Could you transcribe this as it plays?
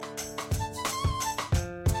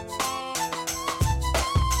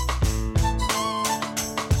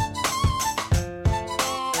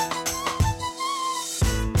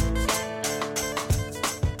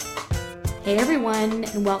Hey everyone,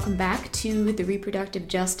 and welcome back to the Reproductive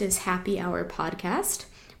Justice Happy Hour podcast,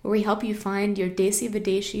 where we help you find your Desi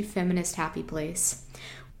Videshi feminist happy place.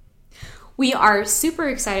 We are super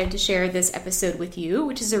excited to share this episode with you,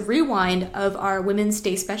 which is a rewind of our Women's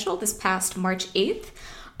Day special this past March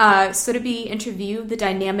 8th. Sotheby interviewed the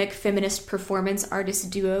dynamic feminist performance artist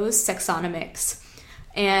duo SXonomics.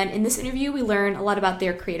 And in this interview, we learn a lot about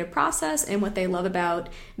their creative process and what they love about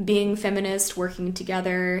being feminist, working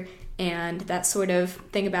together, and that sort of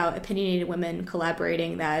thing about opinionated women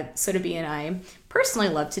collaborating that Sotheby and I personally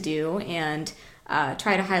love to do and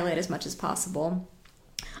try to highlight as much as possible.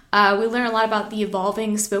 We learn a lot about the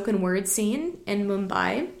evolving spoken word scene in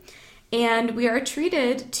Mumbai, and we are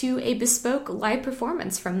treated to a bespoke live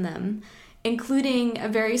performance from them, including a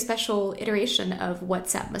very special iteration of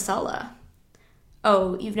WhatsApp Masala.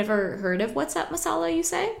 Oh, you've never heard of WhatsApp Masala, you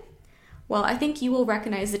say? Well, I think you will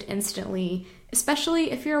recognize it instantly,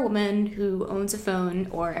 especially if you're a woman who owns a phone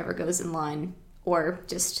or ever goes in line or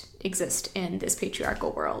just exists in this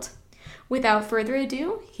patriarchal world. Without further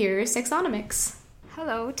ado, here's SXonomics.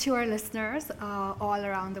 Hello to our listeners all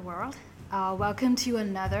around the world. Welcome to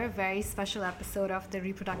another very special episode of the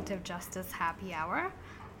Reproductive Justice Happy Hour,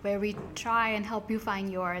 where we try and help you find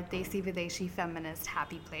your Desi Videshi feminist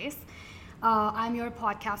happy place. I'm your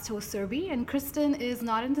podcast host, Sotheby, and Kristen is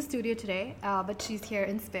not in the studio today, but she's here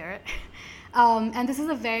in spirit. And this is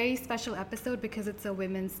a very special episode because it's a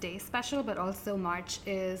Women's Day special, but also March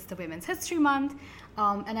is the Women's History Month.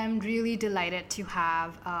 And I'm really delighted to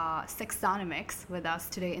have SXonomics with us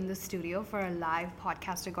today in the studio for a live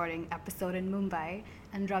podcast regarding episode in Mumbai.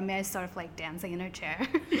 And Ramya is sort of like dancing in her chair.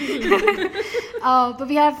 But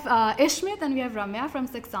we have Ishmeet and we have Ramya from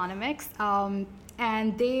SXonomics.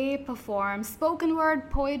 And they perform spoken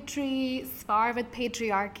word, poetry, spar with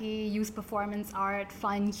patriarchy, use performance art,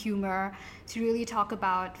 fun, humor to really talk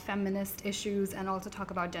about feminist issues and also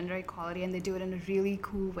talk about gender equality, and they do it in a really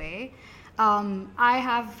cool way. I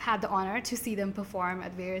have had the honor to see them perform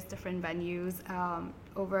at various different venues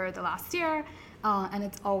over the last year, and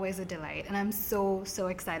it's always a delight. And I'm so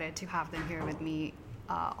excited to have them here with me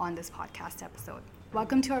on this podcast episode.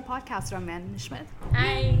 Welcome to our podcast, Ramya and Ishmeet.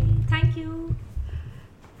 Hi, thank you.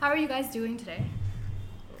 How are you guys doing today?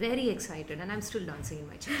 Very excited, and I'm still dancing in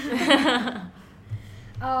my chair.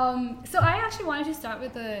 So I actually wanted to start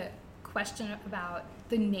with a question about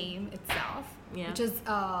the name itself, which is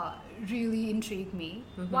really intrigued me.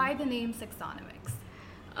 Mm-hmm. Why the name SXonomics?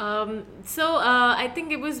 I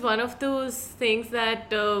think it was one of those things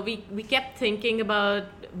that we kept thinking about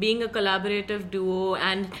being a collaborative duo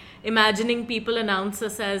and imagining people announce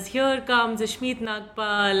us as, here comes Ishmeet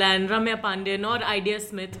Nagpal and Ramya Pandyan or Idea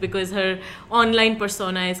Smith, because her online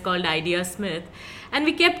persona is called Idea Smith. And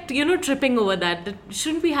we kept, tripping over that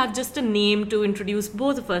shouldn't we have just a name to introduce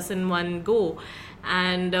both of us in one go?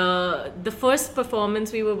 And the first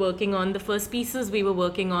performance we were working on, the first pieces we were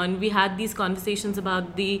working on, we had these conversations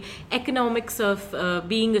about the economics of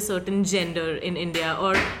being a certain gender in India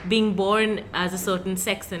or being born as a certain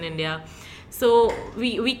sex in India. So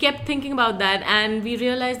we kept thinking about that, and we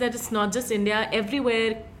realized that it's not just India.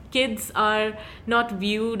 Everywhere, kids are not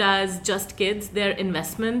viewed as just kids. They're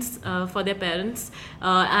investments for their parents.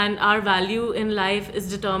 And our value in life is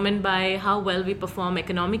determined by how well we perform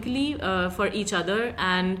economically for each other,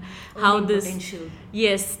 and how this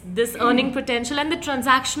earning potential and the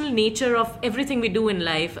transactional nature of everything we do in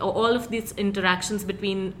life, all of these interactions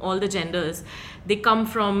between all the genders, they come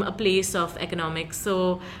from a place of economics.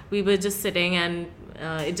 So we were just sitting and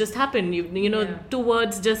it just happened, two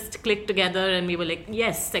words just clicked together, and we were like,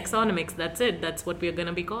 yes, SXonomics, that's it, that's what we're going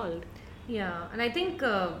to be called. Yeah, and I think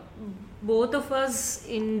both of us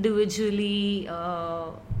individually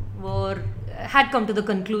had come to the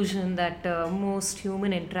conclusion that most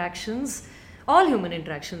human interactions, all human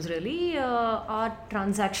interactions really, are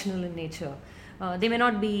transactional in nature. They may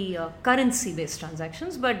not be currency-based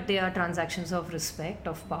transactions, but they are transactions of respect,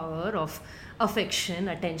 of power, of affection,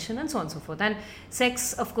 attention, and so on and so forth. And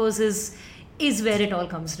sex, of course, is where it all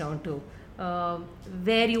comes down to.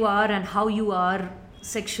 Where you are and how you are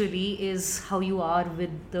sexually is how you are with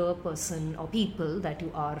the person or people that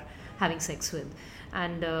you are having sex with.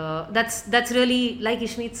 And that's really, like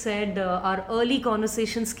Ishmeet said, our early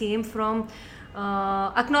conversations came from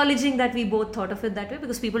acknowledging that we both thought of it that way,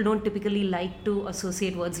 because people don't typically like to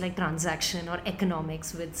associate words like transaction or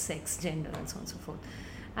economics with sex, gender, and so on and so forth.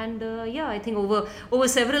 And I think over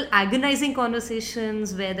several agonizing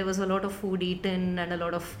conversations where there was a lot of food eaten and a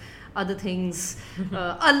lot of other things,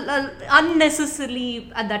 unnecessarily,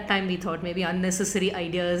 at that time we thought maybe unnecessary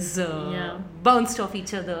ideas bounced off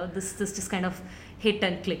each other. This just kind of hit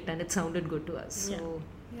and clicked, and it sounded good to us. Yeah. So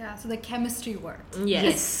Yeah, so the chemistry worked.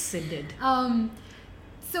 Yes, it did.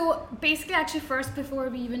 So basically, actually, first, before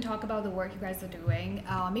we even talk about the work you guys are doing,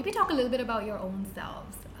 maybe talk a little bit about your own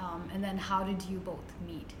selves, and then how did you both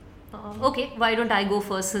meet? Okay, why don't I go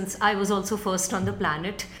first, since I was also first on the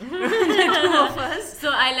planet. The two of us.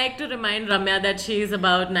 So I like to remind Ramya that she is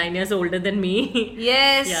about 9 years older than me.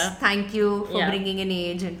 Yes, Yeah. Thank you for Yeah. bringing an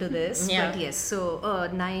age into this. Yeah. But yes, so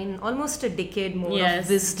almost a decade more Yes. of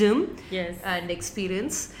wisdom Yes. and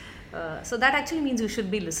experience. So that actually means you should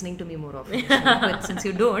be listening to me more often, but since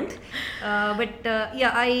you don't.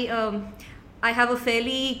 I have a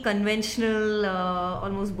fairly conventional,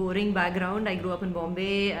 almost boring background. I grew up in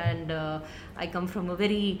Bombay, and I come from a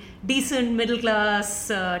very decent middle class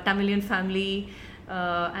Tamilian family,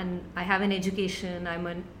 and I have an education. I'm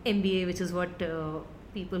an MBA, which is what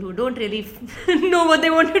people who don't really know what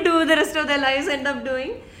they want to do the rest of their lives end up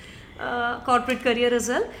doing. Corporate career as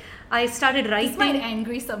well. I started This writing. might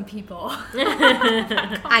angry some people.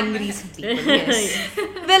 Angry people, yes.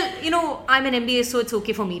 Well, I'm an MBA, so it's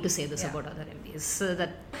okay for me to say this about other MBAs.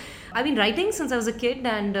 That I've been writing since I was a kid,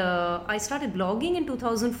 and I started blogging in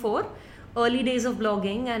 2004. Early days of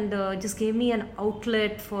blogging, and just gave me an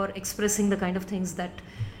outlet for expressing the kind of things that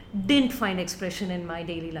didn't find expression in my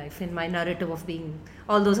daily life, in my narrative of being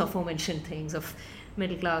all those aforementioned things of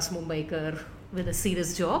middle class Mumbaikar with a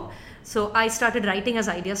serious job. So I started writing as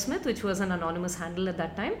Idea Smith, which was an anonymous handle at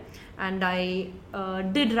that time, and I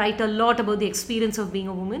did write a lot about the experience of being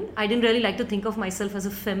a woman. I didn't really like to think of myself as a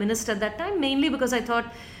feminist at that time, mainly because I thought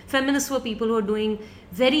feminists were people who are doing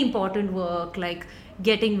very important work, like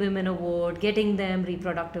getting women a vote, getting them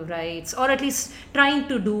reproductive rights, or at least trying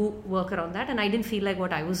to do work around that, and I didn't feel like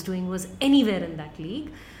what I was doing was anywhere in that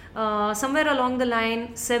league. Somewhere along the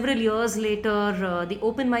line, several years later, the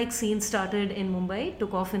open mic scene started in Mumbai,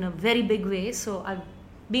 took off in a very big way. So I've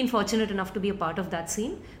been fortunate enough to be a part of that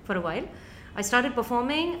scene for a while. I started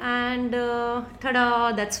performing, and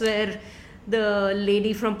tada, that's where the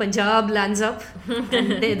lady from Punjab lands up.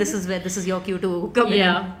 And this is your cue to come in.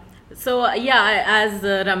 Yeah. So as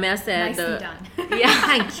Ramya said, Nicely done. Yeah,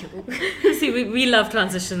 thank you. see, we love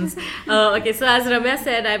transitions. Okay, so as Ramya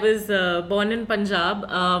said, I was born in Punjab.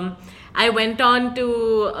 I went on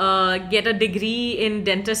to get a degree in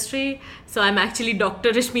dentistry. So I'm actually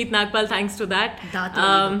Dr. Ishmeet Nagpal, thanks to that.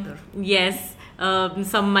 Doctor. Yes.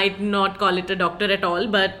 Some might not call it a doctor at all,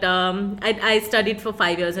 but I studied for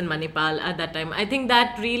 5 years in Manipal at that time. I think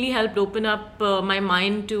that really helped open up my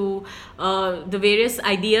mind to the various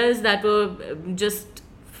ideas that were just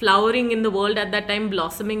flowering in the world at that time,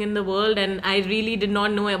 blossoming in the world, and I really did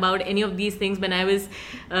not know about any of these things when I was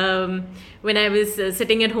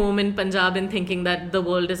sitting at home in Punjab and thinking that the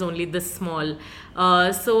world is only this small.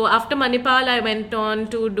 So after Manipal, I went on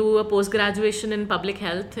to do a post-graduation in public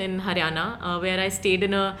health in Haryana, where I stayed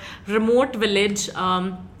in a remote village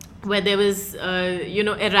where there was,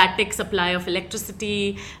 erratic supply of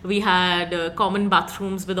electricity. We had common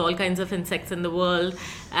bathrooms with all kinds of insects in the world,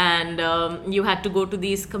 and you had to go to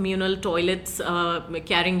these communal toilets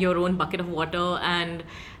carrying your own bucket of water. And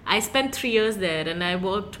I spent 3 years there, and I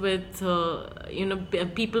worked with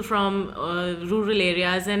people from rural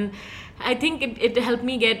areas, and I think it helped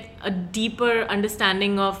me get a deeper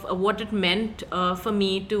understanding of what it meant for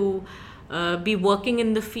me to be working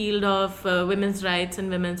in the field of women's rights and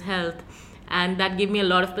women's health, and that gave me a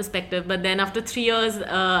lot of perspective. But then after 3 years,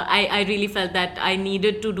 I really felt that I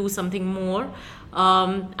needed to do something more.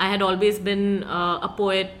 I had always been a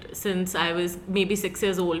poet since I was maybe 6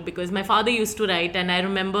 years old, because my father used to write, and I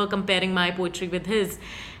remember comparing my poetry with his.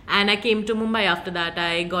 And I came to Mumbai after that.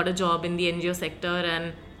 I got a job in the NGO sector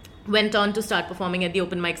and went on to start performing at the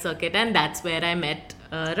open mic circuit, and that's where I met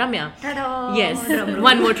Ramya. Ta-da! Yes,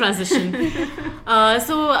 one more transition.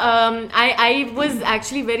 I was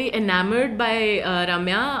actually very enamored by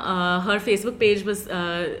Ramya. Her Facebook page was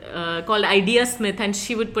called Idea Smith, and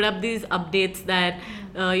she would put up these updates that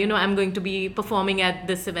I'm going to be performing at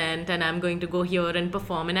this event, and I'm going to go here and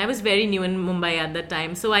perform. And I was very new in Mumbai at that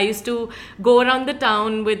time, so I used to go around the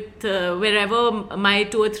town with wherever my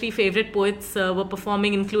 2 or 3 favorite poets were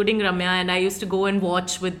performing, including Ramya, and I used to go and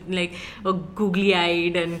watch with like a googly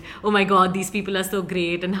eyed, and oh my god, these people are so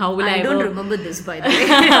great, and how will I don't ever... remember this, by the way.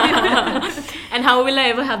 And how will I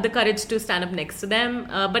ever have the courage to stand up next to them?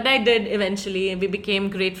 But I did eventually, and we became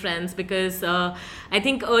great friends, because I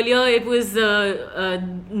think earlier it was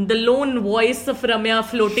the lone voice of Ramya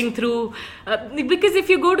floating through. Because if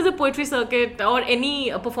you go to the poetry circuit or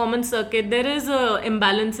any performance circuit, there is an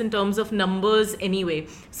imbalance in terms of numbers anyway.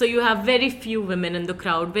 So you have very few women in the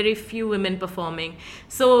crowd, very few women performing.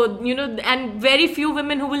 So, and very few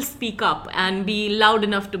women who will speak up and be loud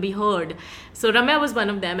enough to be heard. So Ramya was one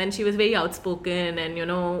of them, and she was very outspoken and,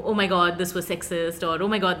 oh my God, this was sexist, or oh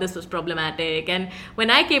my God, this was problematic. And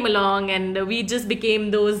when I came along, and we just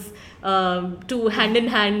became those two hand in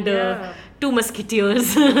hand, two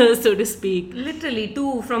musketeers, so to speak. Literally,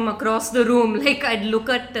 two from across the room. Like I'd look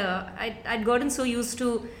at, I'd gotten so used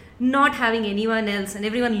to not having anyone else and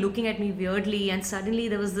everyone looking at me weirdly, and suddenly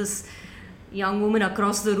there was this young woman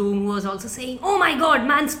across the room who was also saying, oh my God,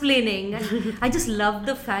 mansplaining. And I just loved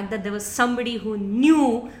the fact that there was somebody who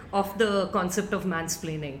knew of the concept of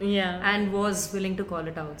mansplaining and was willing to call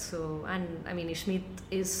it out. So, and I mean, Ishmeet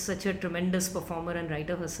is such a tremendous performer and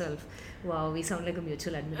writer herself. Wow, we sound like a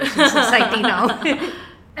mutual admiration society now.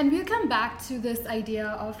 And we'll come back to this idea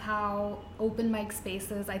of how open mic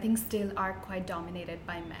spaces, I think, still are quite dominated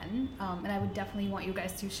by men. And I would definitely want you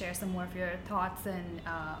guys to share some more of your thoughts and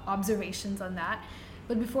observations on that.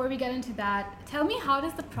 But before we get into that, tell me, how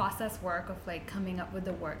does the process work of like coming up with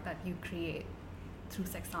the work that you create through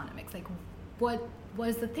SXonomics? Like, what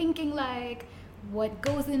is the thinking like? What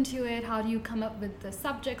goes into it? How do you come up with the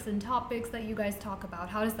subjects and topics that you guys talk about?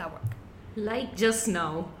 How does that work? Like just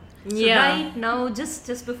now. So right now, just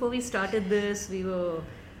before we started this, we were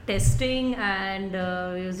testing, and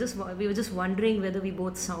we were just wondering whether we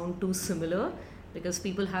both sound too similar, because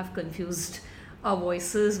people have confused our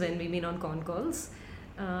voices when we've been on con calls,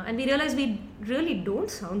 and we realized we really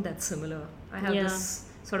don't sound that similar. I have this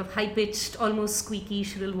sort of high-pitched, almost squeaky,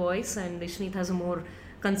 shrill voice, and Ishmeet has a more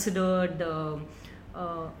considered,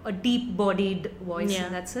 a deep-bodied voice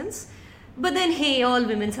in that sense. But then, hey, all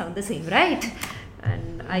women sound the same, right?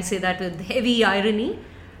 And I say that with heavy irony.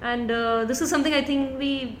 And this is something I think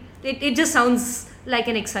it just sounds like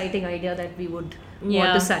an exciting idea that we would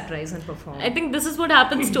want to satirize and perform. I think this is what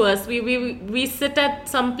happens to us. We sit at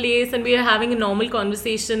some place and we are having a normal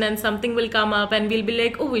conversation, and something will come up and we'll be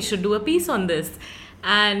like, oh, we should do a piece on this.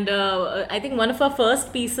 And I think one of our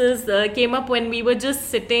first pieces came up when we were just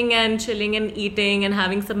sitting and chilling and eating and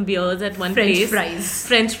having some beers at one place.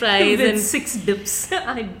 French fries with and 6 dips.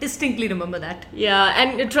 I distinctly remember that. Yeah,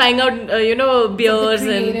 and trying out beers, the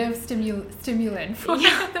creative stimulant for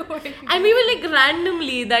the word. And we were like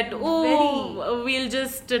randomly that we'll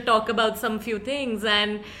just talk about some few things.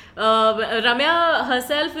 And Ramya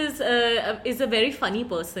herself is a very funny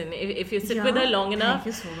person. If you sit with her long enough. Thank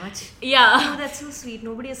you so much. Yeah. Oh, that's so sweet.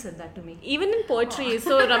 Nobody has said that to me. Even in poetry.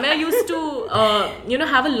 So Ramya used to,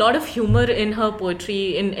 have a lot of humor in her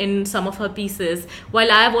poetry, in some of her pieces, while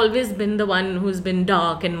I have always been the one who's been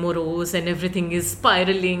dark and morose and everything is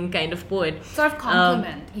spiraling kind of poet. Sort of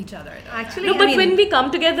complement each other, though. Actually, no, but when we come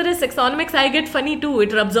together as SXonomics, I get funny too.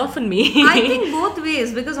 It rubs off on me. I think both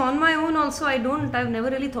ways, because on my own also, I've never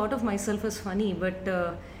really thought of myself as funny, but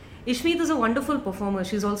Ishmeet is a wonderful performer.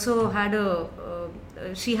 She's also had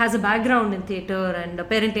she has a background in theatre, and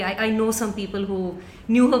apparently I know some people who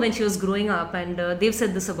knew her when she was growing up, and they've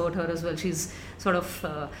said this about her as well. She's sort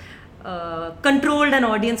of controlled an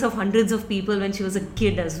audience of hundreds of people when she was a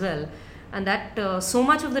kid as well. And that so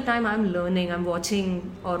much of the time I'm learning, I'm watching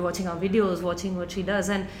our videos, watching what she does,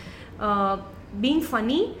 and being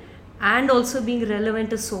funny and also being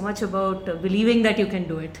relevant is so much about believing that you can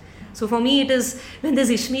do it. So for me, it is when there's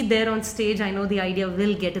Ishmeet there on stage, I know the idea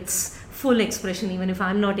will get its full expression, even if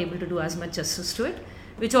I'm not able to do as much justice to it,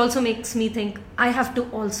 which also makes me think I have to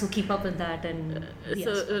also keep up with that. And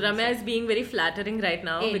so Ramya is being very flattering right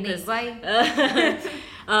now because why?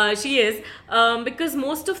 She is because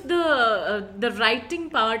most of the writing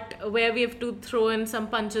part where we have to throw in some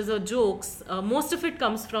punches or jokes, most of it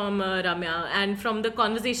comes from Ramya and from the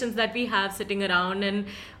conversations that we have sitting around, and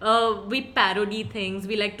we parody things.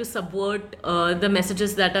 We like to subvert the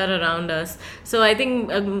messages that are around us. So I think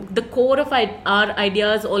the core of our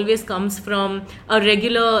ideas always comes from a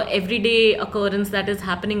regular everyday occurrence that is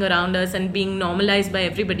happening around us and being normalized by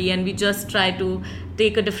everybody, and we just try to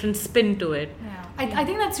take a different spin to it. I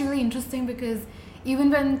think that's really interesting, because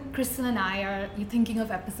even when Kristen and I are thinking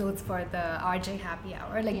of episodes for the RJ Happy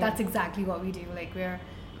Hour, that's exactly what we do. Like, we're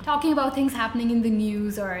talking about things happening in the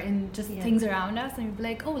news or in just things around us, and we'd be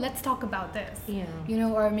like, oh, let's talk about this.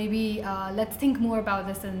 Or maybe let's think more about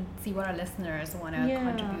this and see what our listeners want to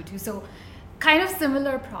contribute to. So kind of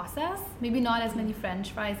similar process, maybe not as many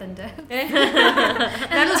French fries and dips.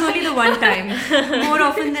 That was only the one time. More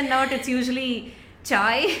often than not, it's usually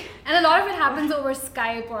chai, and a lot of it happens over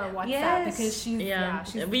Skype or WhatsApp, because she's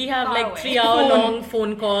we have far like away. 3-hour-long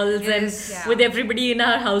phone calls, and with everybody in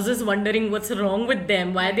our houses wondering what's wrong with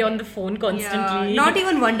them, why are they on the phone constantly. Not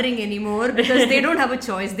even wondering anymore, because they don't have a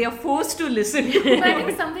choice, they are forced to listen. But I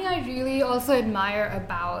think something I really also admire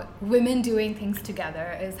about women doing things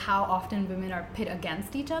together is how often women are pit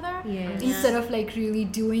against each other, instead of like really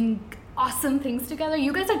doing awesome things together.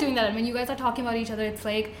 You guys are doing that, and when you guys are talking about each other, it's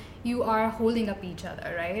like you are holding up each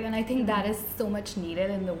other, right? And I think that is so much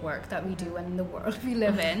needed in the work that we do and in the world we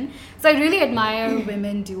live in. So I really admire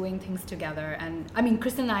women doing things together. And I mean,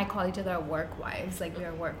 Kristen and I call each other work wives. Like, we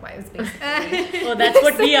are work wives, basically. Oh, that's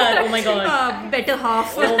what we are. Oh my god. Better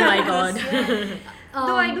half. Oh my god.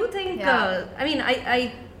 Though I do think,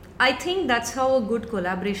 I think that's how a good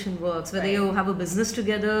collaboration works. Whether you have a business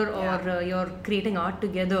together or you're creating art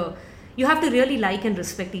together, you have to really like and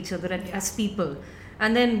respect each other as people.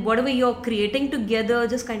 And then whatever you're creating together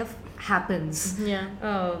just kind of happens. Yeah.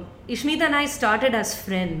 Ishmeet and I started as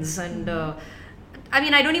friends, and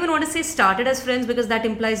I don't even want to say started as friends, because that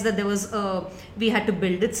implies that there was we had to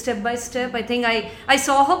build it step by step. I think I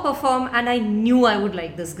saw her perform and I knew I would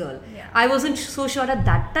like this girl. Yeah. I wasn't so sure at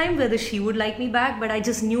that time whether she would like me back, but I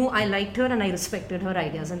just knew I liked her and I respected her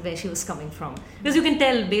ideas and where she was coming from. Because you can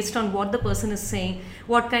tell based on what the person is saying,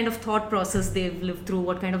 what kind of thought process they've lived through,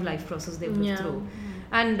 what kind of life process they've lived through.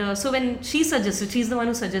 And so when she suggested, she's the one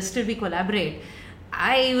who suggested we collaborate,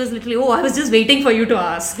 I was literally, I was just waiting for you to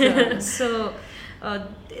ask.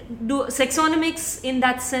 SXonomics in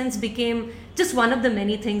that sense became just one of the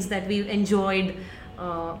many things that we enjoyed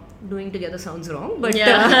doing together. Sounds wrong, but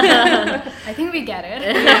I think we get it.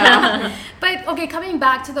 Yeah. But okay, coming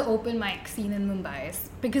back to the open mic scene in Mumbai,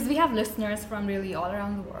 because we have listeners from really all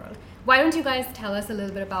around the world, why don't you guys tell us a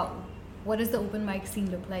little bit about what does the open mic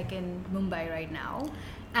scene look like in Mumbai right now,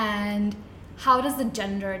 and how does the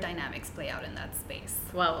gender dynamics play out in that space?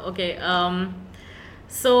 Wow. Okay.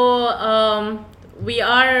 We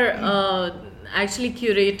are actually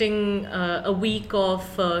curating a week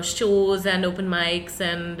of shows and open mics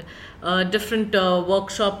and different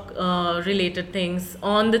workshop related things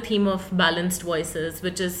on the theme of balanced voices,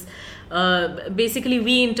 which is basically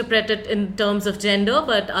we interpret it in terms of gender,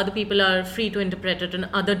 but other people are free to interpret it in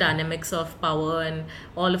other dynamics of power and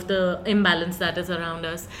all of the imbalance that is around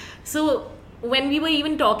us. So when we were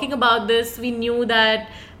even talking about this, we knew that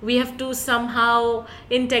we have to somehow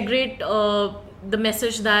integrate the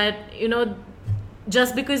message that,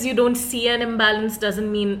 just because you don't see an imbalance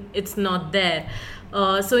doesn't mean it's not there.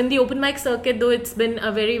 So in the open mic circuit, though, it's been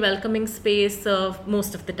a very welcoming space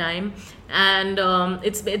most of the time, and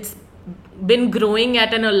it's been growing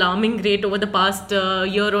at an alarming rate over the past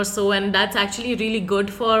year or so, and that's actually really good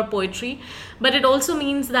for poetry. But it also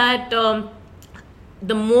means that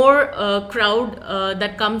the more crowd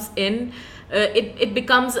that comes in, it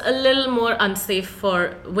becomes a little more unsafe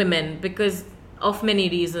for women because of many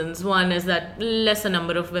reasons. One is that lesser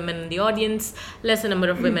number of women in the audience, lesser number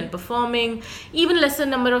of women performing, even lesser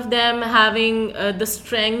number of them having the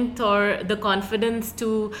strength or the confidence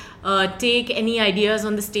to take any ideas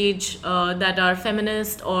on the stage that are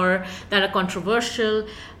feminist or that are controversial,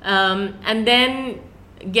 and then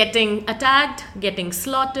getting attacked, getting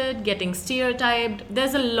slaughtered, getting stereotyped.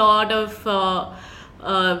 There's a lot of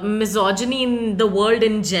misogyny in the world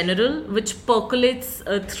in general, which percolates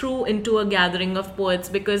through into a gathering of poets,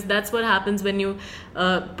 because that's what happens when you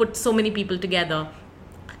put so many people together.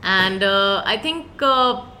 And I think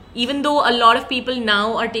even though a lot of people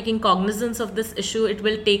now are taking cognizance of this issue, it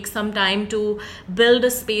will take some time to build a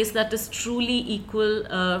space that is truly equal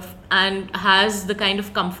and has the kind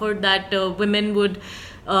of comfort that women would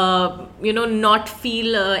not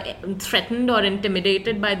feel threatened or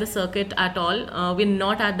intimidated by the circuit at all. We're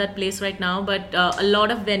not at that place right now, but a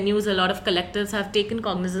lot of venues, a lot of collectives have taken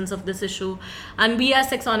cognizance of this issue, and we as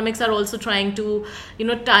SXonomics are also trying to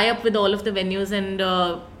tie up with all of the venues and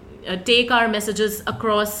take our messages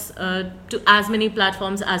across to as many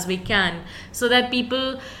platforms as we can, so that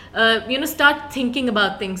people start thinking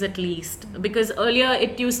about things at least. Because earlier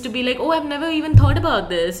it used to be like, I've never even thought about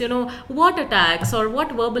this, what attacks or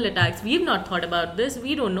what verbal attacks, we've not thought about this,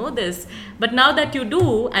 we don't know this. But now that you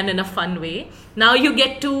do, and in a fun way, now you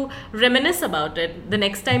get to reminisce about it. The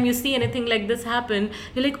next time you see anything like this happen,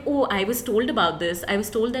 you're like, I was told about this, I was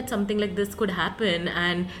told that something like this could happen,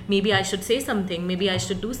 and maybe I should say something, maybe I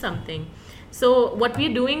should do something. So what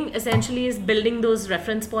we're doing essentially is building those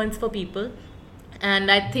reference points for people.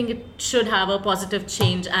 And I think it should have a positive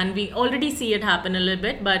change, and we already see it happen a little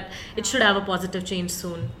bit, but it should have a positive change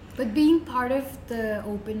soon. But being part of the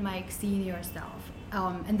open mic scene yourself,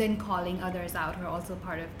 and then calling others out who are also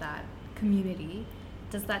part of that community,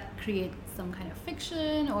 does that create some kind of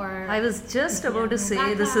fiction, or? I was just about to say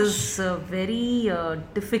backlash? This is a very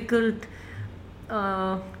difficult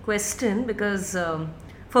question, because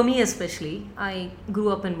for me especially, I grew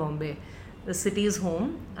up in Bombay. The city is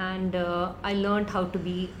home, and I learned how to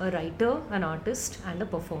be a writer, an artist, and a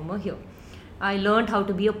performer here. I learned how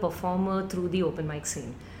to be a performer through the open mic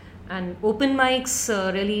scene. And open mics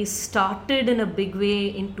really started in a big way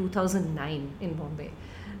in 2009 in Bombay.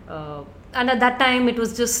 And at that time, it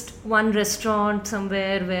was just one restaurant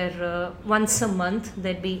somewhere where once a month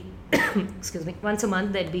there'd be,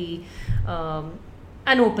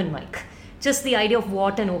 an open mic. Just the idea of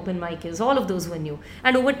what an open mic is, all of those were new.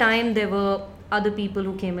 And over time, there were other people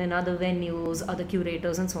who came in, other venues, other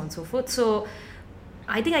curators, and so on and so forth. So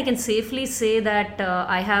I think I can safely say that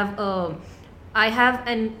I have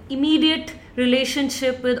an immediate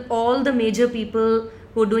relationship with all the major people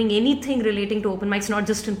who are doing anything relating to open mics, not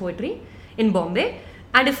just in poetry, in Bombay.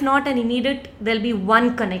 And if not an immediate, there'll be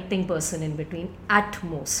one connecting person in between at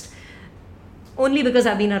most. Only because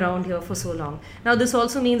I've been around here for so long. Now, this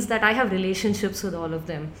also means that I have relationships with all of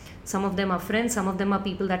them. Some of them are friends, some of them are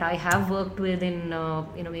people that I have worked with in,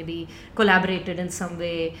 maybe collaborated in some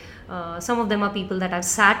way. Some of them are people that I've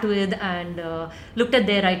sat with and looked at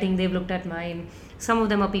their writing, they've looked at mine. Some of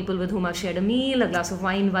them are people with whom I've shared a meal, a glass of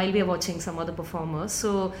wine while we are watching some other performers.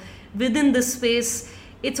 So within this space,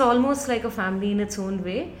 it's almost like a family in its own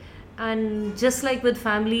way. And just like with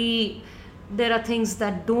family, there are things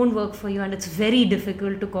that don't work for you and it's very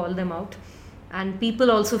difficult to call them out. And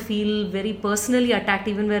people also feel very personally attacked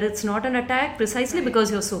even where it's not an attack, precisely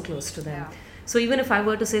because you're so close to them. Yeah. So even if I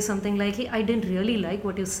were to say something like, hey, I didn't really like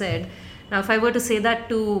what you said. Now, if I were to say that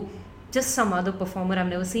to just some other performer I've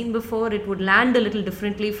never seen before, it would land a little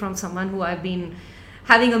differently from someone who I've been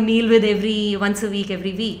having a meal with once a week,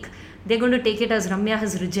 every week. They're going to take it as Ramya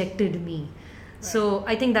has rejected me. So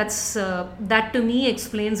I think that to me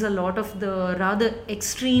explains a lot of the rather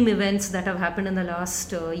extreme events that have happened in the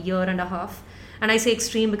last year and a half. And I say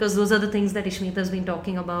extreme because those are the things that Ishmeet has been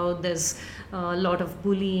talking about. There's a lot of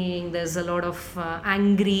bullying. There's a lot of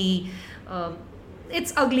angry.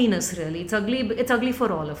 It's ugliness, really. It's ugly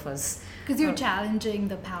for all of us. Because you're challenging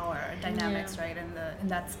the power dynamics, right, in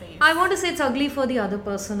that space. I want to say it's ugly for the other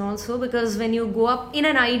person also, because when you go up in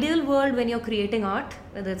an ideal world, when you're creating art,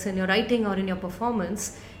 whether it's in your writing or in your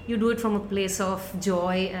performance, you do it from a place of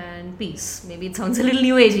joy and peace. Maybe it sounds a little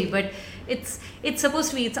new agey, but it's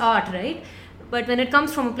supposed to be, it's art, right? But when it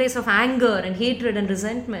comes from a place of anger and hatred and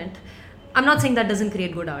resentment, I'm not saying that doesn't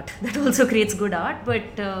create good art. That also creates good art,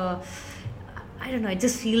 but I don't know, it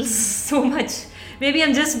just feels so much. Maybe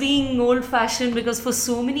I'm just being old-fashioned because for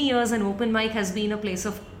so many years an open mic has been a place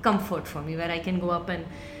of comfort for me, where I can go up and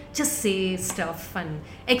just say stuff and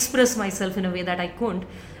express myself in a way that I couldn't.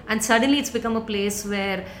 And suddenly it's become a place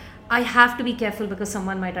where I have to be careful because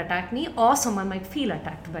someone might attack me or someone might feel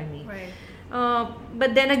attacked by me. Right.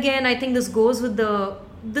 But then again, I think this goes with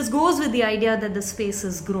the idea that the space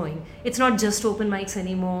is growing. It's not just open mics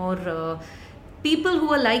anymore. People who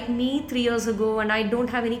were like me 3 years ago, and I don't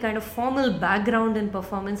have any kind of formal background in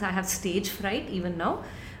performance. I have stage fright even now,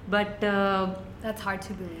 but that's hard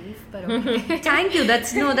to believe. But okay. Thank you.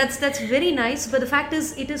 That's very nice. But the fact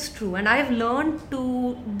is, it is true, and I have learned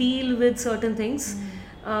to deal with certain things.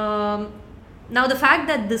 Now, the fact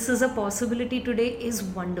that this is a possibility today is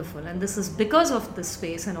wonderful, and this is because of this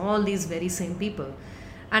space and all these very same people.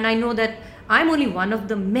 And I know that I'm only one of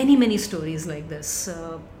the many, many stories like this.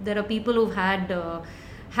 There are people who've had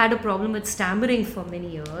a problem with stammering for many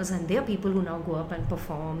years, and there are people who now go up and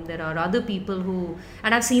perform. There are other people who,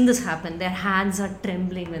 and I've seen this happen, their hands are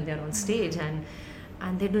trembling when they're on stage, and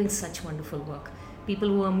they're doing such wonderful work. People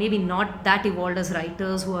who are maybe not that evolved as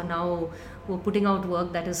writers who are putting out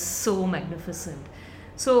work that is so magnificent.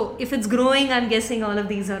 So if it's growing, I'm guessing all of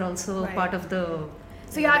these are also part of the...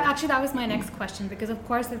 So yeah, actually that was my next question, because of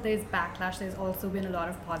course if there's backlash, there's also been a lot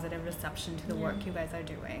of positive reception to the work you guys are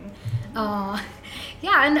doing.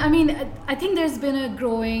 And I mean, I think there's been a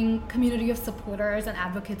growing community of supporters and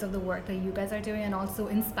advocates of the work that you guys are doing, and also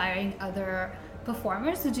inspiring other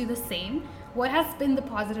performers to do the same. What has been the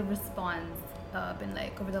positive response been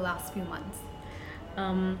like over the last few months?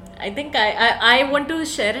 I think I want to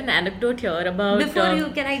share an anecdote here about... Before you,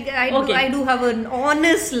 I do have an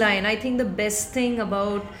honest line. I think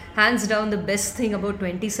hands down, the best thing about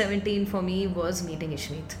 2017 for me was meeting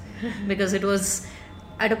Ishmeet. Because it was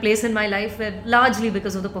at a place in my life where, largely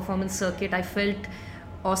because of the performance circuit, I felt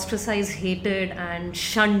ostracized, hated and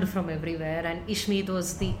shunned from everywhere. And Ishmeet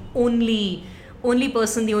was the only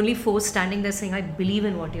person, the only force standing there saying, I believe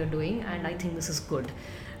in what you're doing and I think this is good.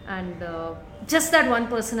 And just that one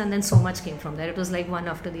person, and then so much came from there. It was like one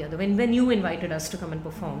after the other. When you invited us to come and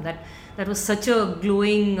perform, that was such a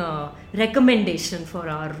glowing recommendation for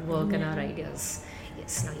our work and our ideas. Yes.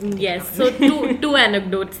 Yes. Yes, so two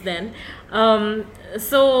anecdotes then.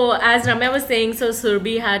 So as Ramya was saying, so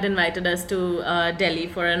Surbhi had invited us to Delhi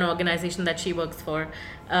for an organization that she works for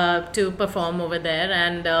to perform over there,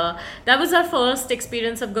 and that was our first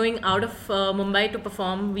experience of going out of Mumbai to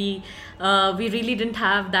perform. We really didn't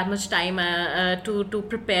have that much time to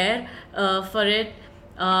prepare for it.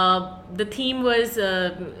 The theme was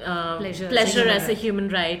pleasure as a human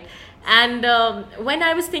right. And when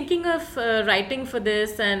I was thinking of writing for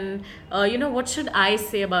this, and what should I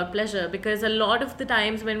say about pleasure, because a lot of the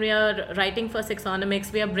times when we are writing for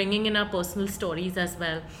SXonomics, we are bringing in our personal stories as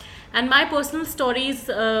well, and my personal stories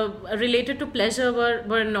related to pleasure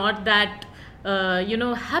were not that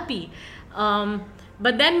happy.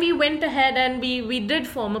 But then we went ahead and we did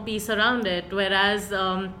form a piece around it, whereas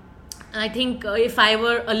I think if I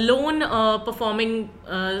were alone performing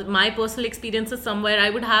my personal experiences somewhere, I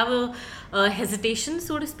would have a hesitation,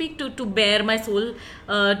 so to speak, to bare my soul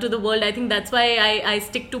to the world. I think that's why I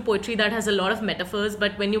stick to poetry that has a lot of metaphors.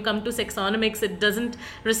 But when you come to SXonomics, it doesn't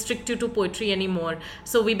restrict you to poetry anymore.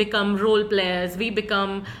 So we become role players, we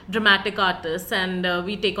become dramatic artists, and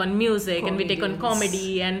we take on music, and we take on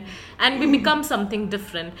comedy, and we become something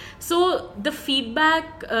different. So the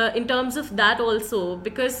feedback in terms of that also,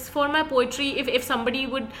 because for my poetry, if somebody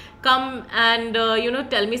would come and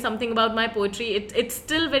tell me something about my poetry, it's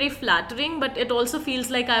still very flattering, but it also feels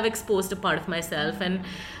like I've exposed a part of myself. And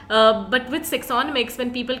but with SXonomics,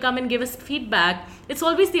 when people come and give us feedback, it's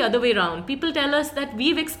always the other way around. People tell us that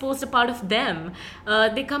we've exposed a part of them.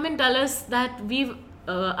 They come and tell us that we've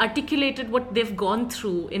articulated what they've gone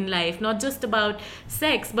through in life, not just about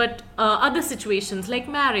sex, but other situations like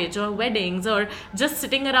marriage or weddings or just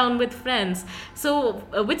sitting around with friends. So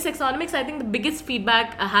with SXonomics, I think the biggest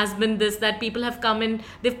feedback has been this, that people have come and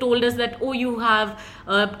they've told us that, oh, you have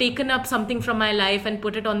taken up something from my life and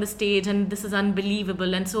put it on the stage, and this is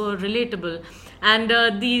unbelievable and so relatable. And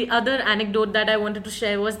the other anecdote that I wanted to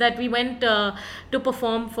share was that we went to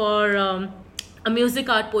perform for a music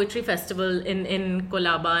art poetry festival in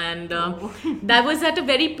Kolaba, and that was at a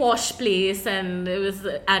very posh place, and it was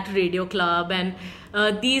at Radio Club, and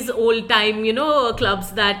these old time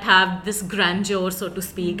clubs that have this grandeur, so to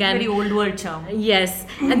speak, and very old world charm. Yes.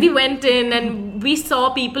 And we went in and we saw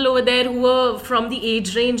people over there who were from the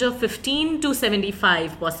age range of 15 to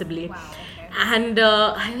 75 possibly. Wow. And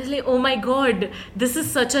I was like, oh my god, this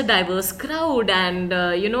is such a diverse crowd, and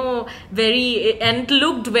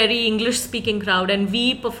looked very English speaking crowd, and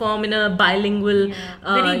we perform in a bilingual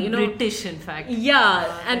very British, in fact.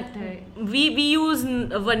 And we use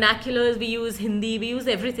vernaculars, we use Hindi, we use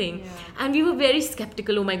everything, and we were very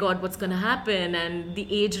skeptical. Oh my god, what's gonna happen? And the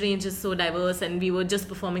age range is so diverse, and we were just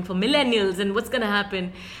performing for millennials, and what's gonna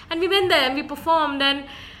happen? And we went there and we performed, and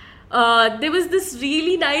there was this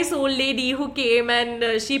really nice old lady who came,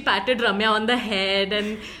 and she patted Ramya on the head,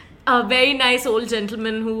 and a very nice old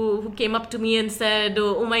gentleman who came up to me and said,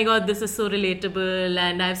 oh my god, this is so relatable,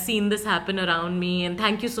 and I've seen this happen around me, and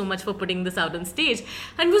thank you so much for putting this out on stage.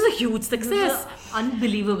 And it was a huge success.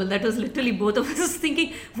 Unbelievable. That was literally both of us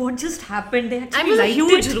thinking, what just happened? They actually it was a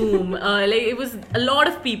huge it. room. It was a lot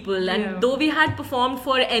of people, and though we had performed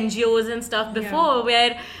for NGOs and stuff before,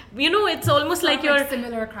 where it's almost like you're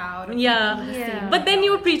similar crowd. But then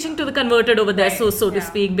you're preaching to the converted over there, so to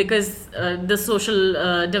speak, because the social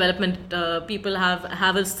development people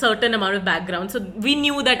have a certain amount of background. So we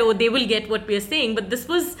knew that they will get what we are saying, but this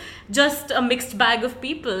was just a mixed bag of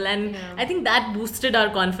people, and I think that boosted our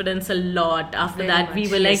confidence a lot. After that, we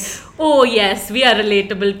were like, oh yes, we are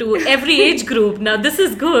relatable to every age group. Now this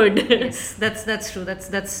is good. Yes, that's true.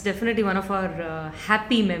 That's definitely one of our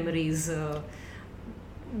happy memories.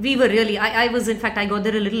 We were really, I was, in fact, I got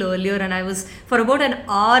there a little earlier, and I was, for about an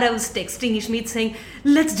hour, I was texting Ishmeet saying,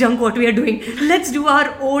 let's junk what we are doing. Let's do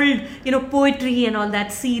our old, poetry and all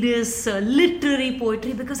that serious literary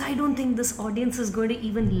poetry, because I don't think this audience is going to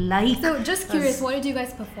even like. So just curious, what did you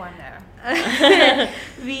guys perform there?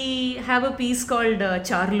 We have a piece called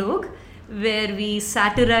Charlog, where we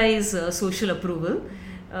satirize social approval.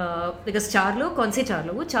 Because Charlog, kaun se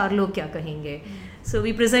Charlog? Wo Charlog kya kahenge? So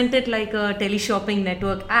we present it like a teleshopping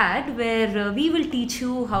network ad, where we will teach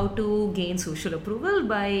you how to gain social approval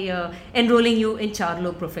by enrolling you in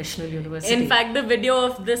Charlog Professional University. In fact, the video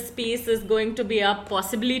of this piece is going to be up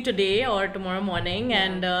possibly today or tomorrow morning,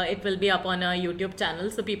 and it will be up on our YouTube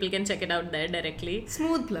channel, so people can check it out there directly.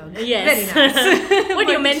 Smooth plug. Yes. Very nice. What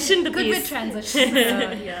you mentioned the good piece. With transitions.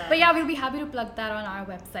 But we'll be happy to plug that on our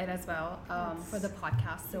website as well for the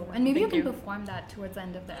podcast. So, and maybe you can perform that towards the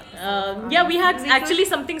end of the episode. We had actually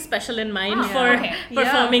something special in mind for okay.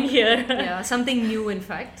 performing here. Yeah, something new, in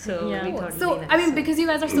fact. So Yeah. we Cool. thought. So, it'd be nice. I mean, because you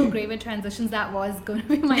guys are so great with transitions, that was going to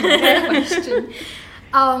be my next question.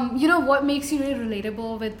 You know, what makes you really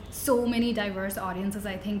relatable with so many diverse audiences,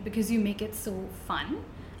 I think, because you make it so fun.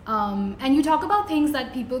 And you talk about things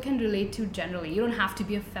that people can relate to generally. You don't have to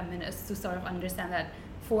be a feminist to sort of understand that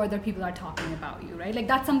four other people are talking about you, right? Like,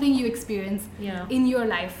 that's something you experience in your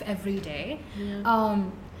life every day.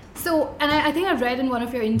 So, and I think I read in one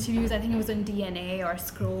of your interviews, I think it was in DNA or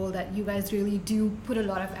Scroll, that you guys really do put a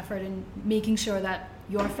lot of effort in making sure that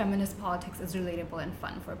your feminist politics is relatable and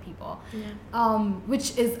fun for people,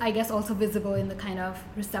 which is, I guess, also visible in the kind of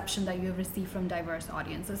reception that you have received from diverse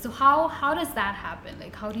audiences. So how does that happen?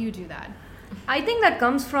 Like, how do you do that? I think that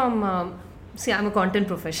comes from, see, I'm a content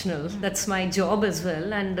professional. That's my job as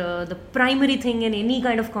well. And the primary thing in any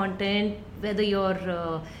kind of content, whether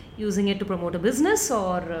you're using it to promote a business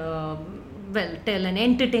or, tell an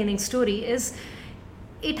entertaining story, is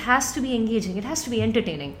it has to be engaging. It has to be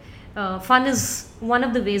entertaining. Fun is one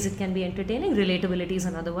of the ways it can be entertaining. Relatability is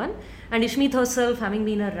another one. And Ishmeet herself, having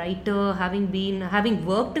been a writer, having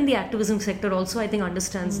worked in the activism sector also, I think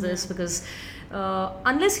understands this, because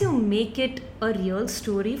unless you make it a real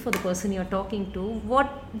story for the person you're talking to,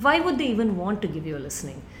 why would they even want to give you a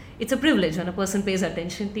listening? It's a privilege. When a person pays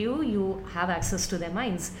attention to you, you have access to their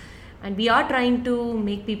minds. And we are trying to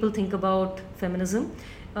make people think about feminism.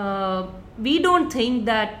 We don't think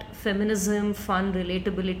that feminism, fun,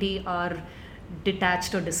 relatability are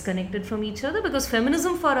detached or disconnected from each other, because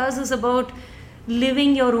feminism for us is about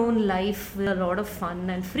living your own life with a lot of fun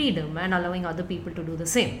and freedom and allowing other people to do the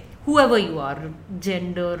same. Whoever you are,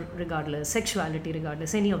 gender regardless, sexuality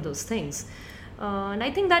regardless, any of those things. And I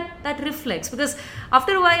think that reflects, because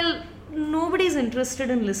after a while, nobody's interested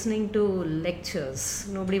in listening to lectures.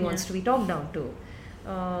 Nobody wants to be talked down to.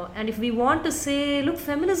 And if we want to say, look,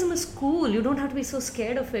 feminism is cool, you don't have to be so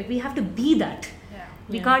scared of it, we have to be that.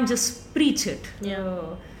 We can't just preach it.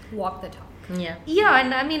 Walk the talk.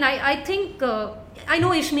 And I mean, I think, I know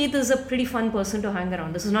Ishmeet is a pretty fun person to hang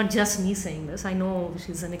around. This is not just me saying this. I know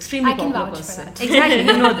she's an extremely popular person. Exactly,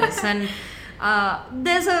 you know this. And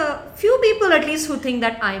there's a few people at least who think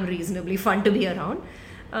that I'm reasonably fun to be around.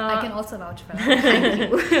 I can also vouch for that.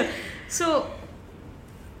 Thank you. So,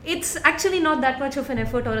 it's actually not that much of an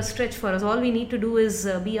effort or a stretch for us. All we need to do is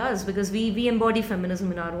be us, because we embody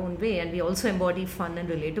feminism in our own way, and we also embody fun and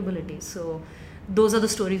relatability. So those are the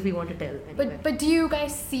stories we want to tell. Anyway. But do you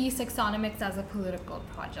guys see SXonomics as a political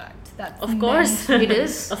project? Of course. It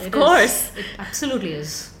is. Of course. It absolutely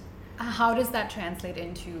is. How does that translate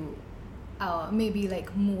into maybe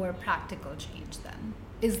like more practical change then?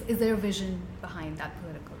 Is there a vision behind that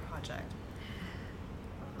political project?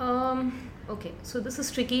 Okay, so this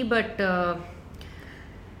is tricky, but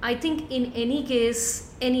I think in any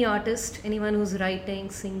case, any artist, anyone who's writing,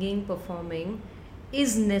 singing, performing,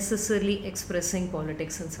 is necessarily expressing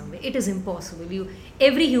politics in some way. It is impossible.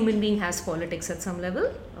 Every human being has politics at some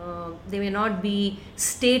level. They may not be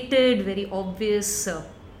stated, very obvious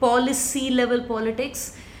policy level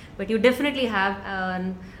politics, but you definitely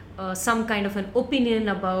have some kind of an opinion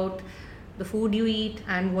about the food you eat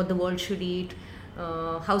and what the world should eat.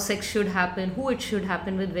 How sex should happen, who it should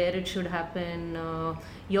happen with, where it should happen,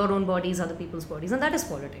 your own bodies, other people's bodies, and that is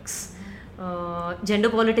politics. Gender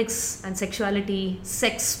politics and sexuality,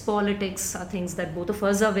 sex politics are things that both of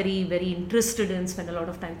us are very, very interested in, spend a lot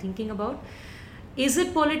of time thinking about. Is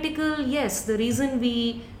it political? Yes. The reason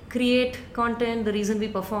we create content, the reason we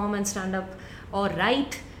perform and stand up or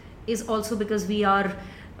write is also because we are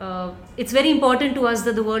it's very important to us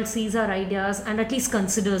that the world sees our ideas and at least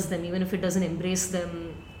considers them, even if it doesn't embrace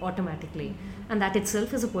them automatically. And that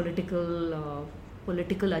itself is a political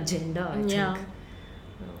agenda, I think.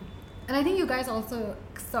 And I think you guys also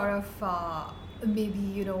sort of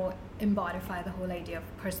maybe, embodify the whole idea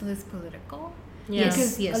of personal is political.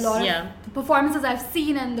 Yes. Because a lot of the performances I've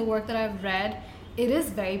seen and the work that I've read, it is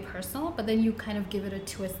very personal, but then you kind of give it a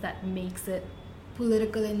twist that makes it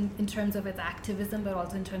political in terms of its activism, but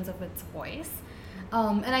also in terms of its voice.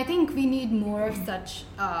 And I think we need more of such,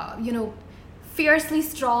 fiercely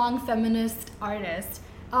strong feminist artists.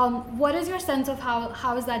 What is your sense of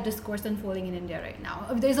how is that discourse unfolding in India right now?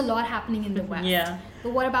 There's a lot happening in the West.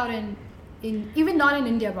 But what about in even not in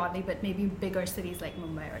India broadly, but maybe bigger cities like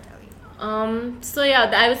Mumbai or Delhi? So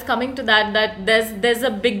yeah, I was coming to that there's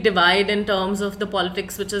a big divide in terms of the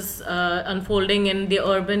politics which is unfolding in the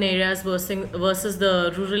urban areas versus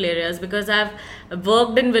the rural areas, because I've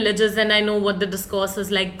worked in villages and I know what the discourse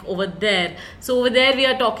is like over there. So over there we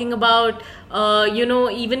are talking about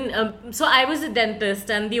so I was a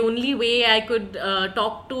dentist, and the only way I could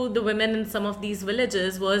talk to the women in some of these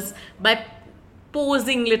villages was by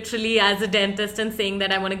posing literally as a dentist and saying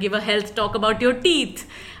that I want to give a health talk about your teeth.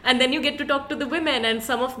 And then you get to talk to the women, and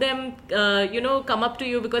some of them come up to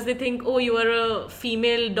you because they think, oh, you are a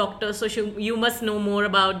female doctor, so you must know more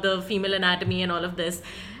about the female anatomy and all of this.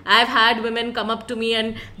 I've had women come up to me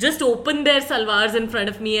and just open their salwars in front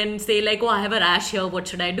of me and say like, oh, I have a rash here, what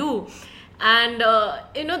should I do? And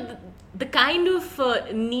the kind of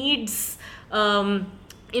needs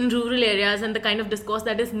in rural areas and the kind of discourse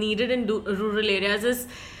that is needed in rural areas is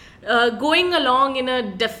going along in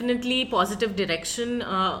a definitely positive direction.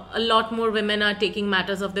 A lot more women are taking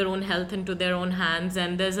matters of their own health into their own hands,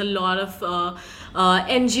 and there's a lot of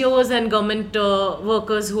NGOs and government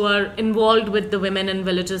workers who are involved with the women in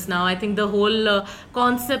villages now. I think the whole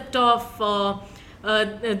concept of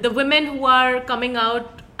the women who are coming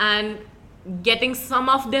out and getting some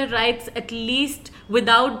of their rights, at least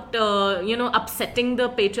without upsetting the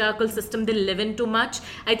patriarchal system they live in too much.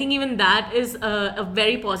 I think even that is a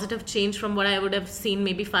very positive change from what I would have seen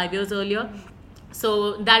maybe 5 years earlier.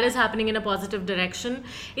 So that is happening in a positive direction.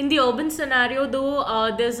 In the urban scenario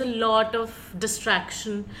though, there's a lot of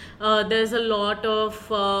distraction, there's a lot of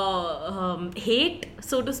hate,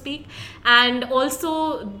 so to speak, and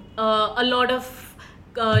also a lot of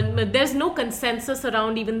there's no consensus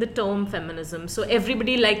around even the term feminism. So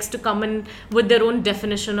everybody likes to come in with their own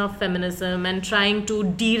definition of feminism and trying to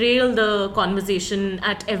derail the conversation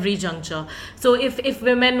at every juncture. So if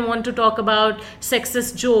women want to talk about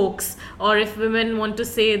sexist jokes, or if women want to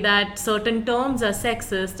say that certain terms are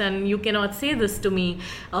sexist and you cannot say this to me,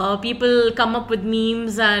 people come up with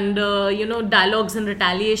memes and dialogues in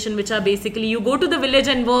retaliation, which are basically, you go to the village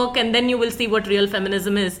and work and then you will see what real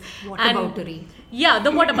feminism is. Whataboutery. Yeah, the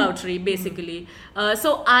whataboutery, basically.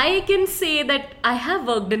 So I can say that I have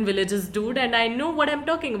worked in villages, dude, and I know what I'm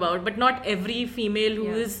talking about. But not every female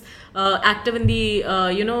who is active in the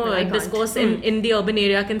discourse in the urban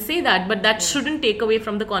area can say that. But that shouldn't take away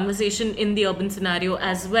from the conversation in the urban scenario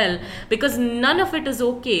as well, because none of it is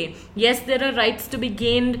okay. Yes, there are rights to be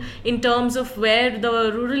gained in terms of where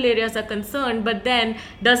the rural areas are concerned, but then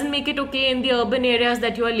doesn't make it okay in the urban areas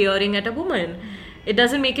that you are leering at a woman. It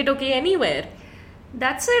doesn't make it okay anywhere.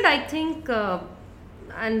 That said, I think,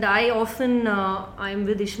 and I often, I'm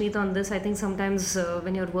with Ishmeet on this. I think sometimes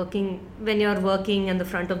when you're working in the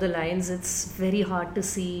front of the lines, it's very hard to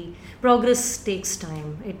see. Progress takes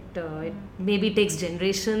time. It maybe takes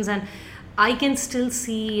generations, and I can still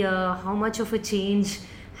see how much of a change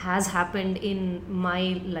has happened in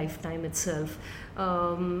my lifetime itself.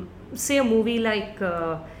 Say a movie like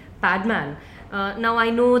Padman. Now I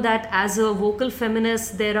know that as a vocal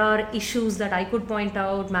feminist, there are issues that I could point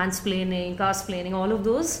out, mansplaining, casteplaining, all of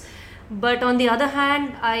those. But on the other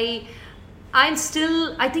hand, I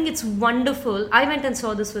think it's wonderful. I went and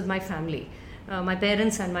saw this with my family, my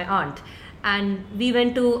parents and my aunt. And we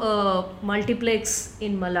went to a multiplex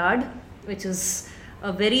in Malad, which is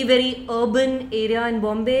a very, very urban area in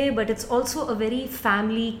Bombay, but it's also a very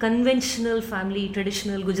conventional family,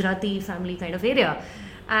 traditional Gujarati family kind of area.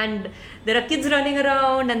 And there are kids running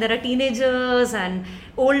around, and there are teenagers and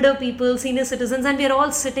older people, senior citizens, and we are all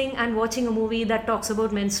sitting and watching a movie that talks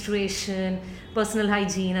about menstruation, personal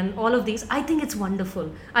hygiene, and all of these. I think it's wonderful.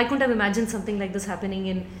 I couldn't have imagined something like this happening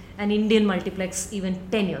in an Indian multiplex even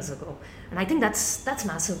 10 years ago. And I think that's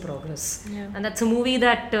massive progress. Yeah. And that's a movie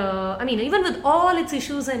that, even with all its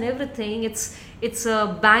issues and everything, it's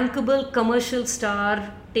a bankable commercial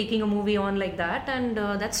star taking a movie on like that, and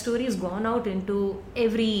that story has gone out into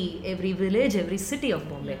every village, every city of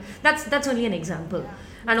Bombay. That's only an example.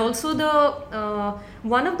 And also the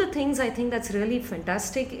one of the things I think that's really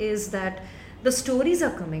fantastic is that the stories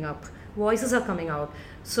are coming up, voices are coming out.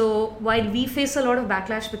 So while we face a lot of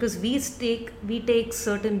backlash because we take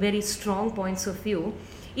certain very strong points of view,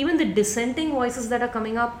 even the dissenting voices that are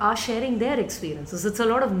coming up are sharing their experiences. It's a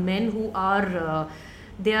lot of men who are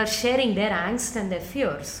they are sharing their angst and their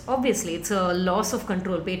fears. Obviously, it's a loss of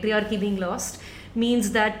control. Patriarchy being lost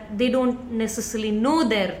means that they don't necessarily know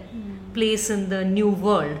their place in the new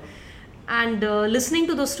world. And listening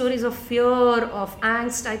to those stories of fear, of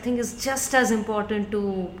angst, I think is just as important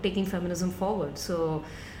to taking feminism forward. So,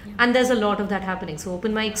 and there's a lot of that happening. So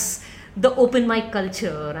the open mic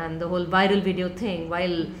culture and the whole viral video thing,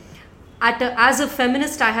 while as a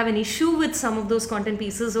feminist, I have an issue with some of those content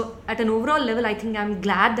pieces. So at an overall level, I think I'm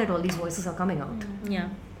glad that all these voices are coming out. Yeah.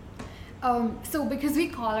 So because we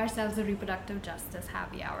call ourselves a reproductive justice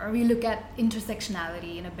happy hour, we look at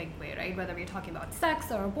intersectionality in a big way, right? Whether we're talking about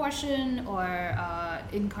sex or abortion or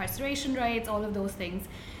incarceration rights, all of those things.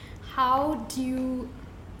 How do you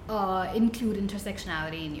include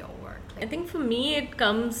intersectionality in your work? I think for me it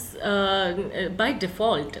comes by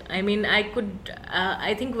default. I mean, I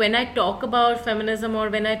think when I talk about feminism or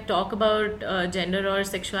when I talk about gender or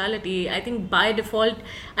sexuality, I think by default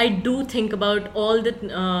I do think about all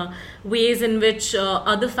the ways in which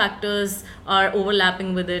other factors are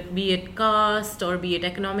overlapping with it, be it caste or be it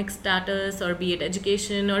economic status or be it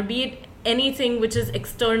education or be it anything which is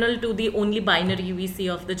external to the only binary we see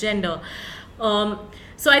of the gender.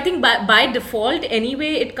 So I think by default,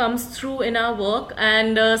 anyway, it comes through in our work,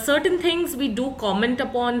 and certain things we do comment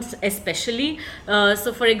upon especially.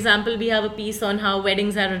 So for example, we have a piece on how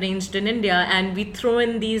weddings are arranged in India, and we throw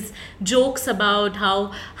in these jokes about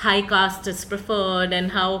how high caste is preferred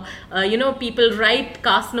and how, people write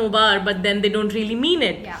caste no bar, but then they don't really mean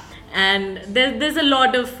it. Yeah. And there's a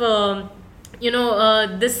lot of,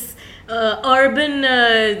 this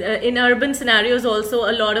in urban scenarios also,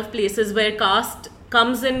 a lot of places where caste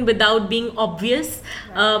comes in without being obvious,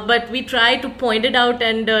 but we try to point it out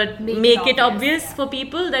and make it obvious for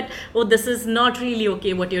people that, oh, this is not really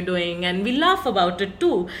okay what you're doing, and we laugh about it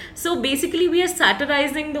too. So basically we are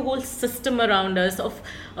satirizing the whole system around us of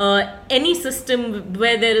any system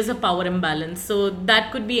where there is a power imbalance. So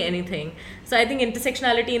that could be anything. So I think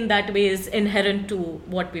intersectionality in that way is inherent to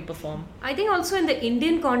what we perform. I think also in the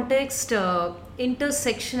Indian context,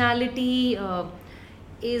 intersectionality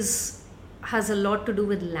has a lot to do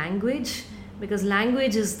with language, because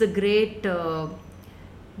language is the great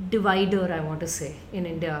divider, I want to say, in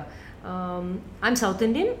India. I'm South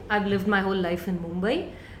Indian. I've lived my whole life in Mumbai,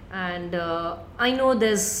 and I know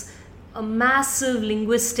there's a massive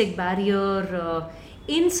linguistic barrier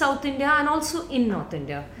in South India and also in North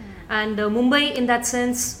India. And Mumbai, in that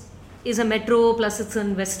sense, is a metro, plus it's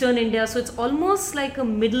in Western India, so it's almost like a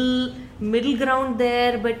middle ground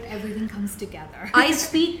there, but everything comes together. I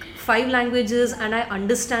speak 5 languages and I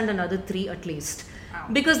understand another 3 at least. Wow.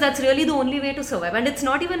 Because that's really the only way to survive. And it's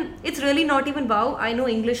really not even wow. I know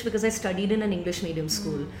English because I studied in an English medium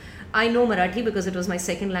school. I know Marathi because it was my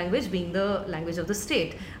second language, being the language of the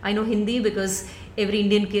state. I know Hindi because every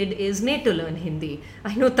Indian kid is made to learn Hindi.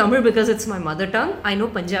 I know Tamil because it's my mother tongue. I know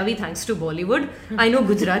Punjabi thanks to Bollywood. I know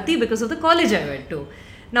Gujarati because of the college I went to.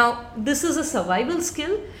 Now, this is a survival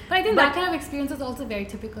skill. But I think that kind of experience is also very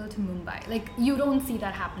typical to Mumbai. Like, you don't see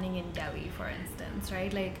that happening in Delhi, for instance,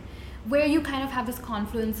 right? Like, where you kind of have this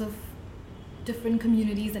confluence of different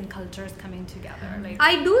communities and cultures coming together. Like,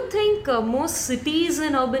 I do think most cities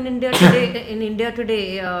in urban India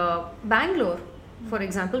today, Bangalore, for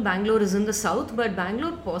example, Bangalore is in the south, but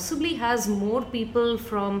Bangalore possibly has more people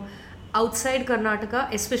from outside Karnataka,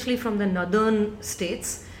 especially from the northern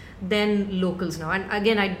states, than locals now. And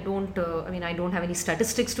again, I don't have any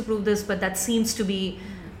statistics to prove this, but that seems to be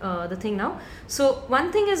the thing now. So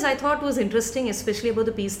one thing is I thought was interesting, especially about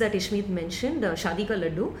the piece that Ishmeet mentioned, Shadi Ka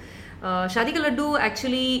Laddu. Shadi Ka Laddu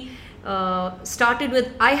actually started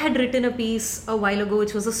with, I had written a piece a while ago,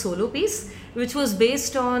 which was a solo piece, which was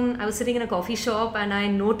based on, I was sitting in a coffee shop and I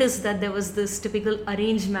noticed that there was this typical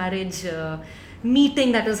arranged marriage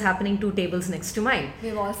meeting that was happening 2 tables next to mine.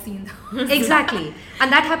 We've all seen those. Exactly.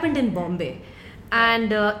 And that happened in Bombay. And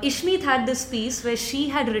Ishmeet had this piece where she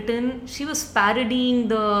had written, she was parodying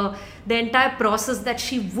the entire process that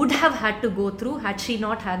she would have had to go through had she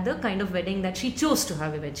not had the kind of wedding that she chose to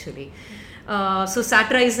have eventually. So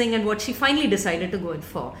satirizing and what she finally decided to go in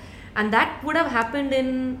for. And that would have happened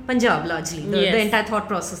in Punjab largely, the entire thought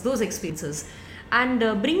process, those experiences. And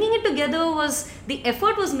bringing it together the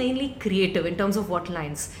effort was mainly creative in terms of what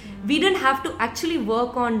lines. We didn't have to actually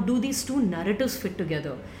work on, do these 2 narratives fit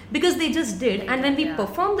together? Because they just did. And when we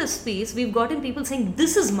performed this piece, we've gotten people saying,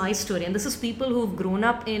 this is my story. And this is people who've grown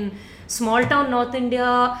up in small town North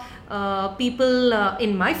India, people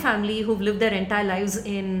in my family who've lived their entire lives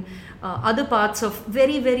in other parts of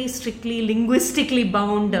very, very strictly linguistically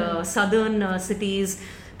bound southern cities.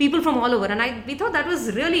 People from all over, and we thought that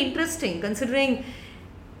was really interesting, considering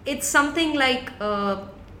it's something like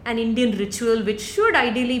an Indian ritual which should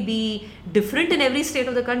ideally be different in every state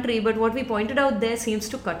of the country, but what we pointed out there seems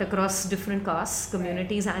to cut across different castes,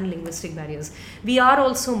 communities and linguistic barriers. We are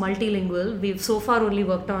also multilingual. We've so far only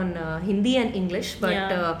worked on Hindi and English,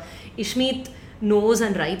 but Ishmeet knows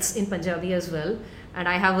and writes in Punjabi as well. and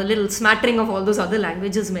I have a little smattering of all those other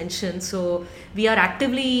languages mentioned. So we are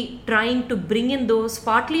actively trying to bring in those,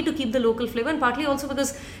 partly to keep the local flavor and partly also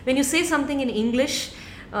because when you say something in English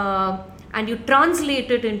and you translate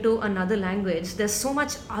it into another language, there's so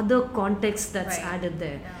much other context that's added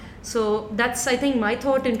there. Yeah. So that's, I think, my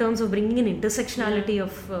thought in terms of bringing in intersectionality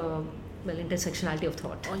of intersectionality of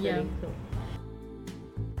thought. Oh, yeah. Really.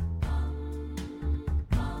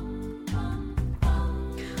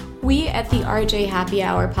 We at the RJ Happy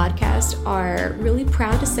Hour podcast are really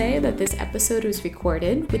proud to say that this episode was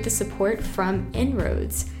recorded with the support from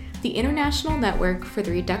Inroads, the International Network for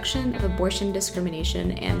the Reduction of Abortion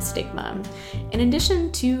Discrimination and Stigma. In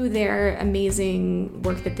addition to their amazing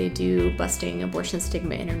work that they do busting abortion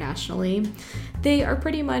stigma internationally, they are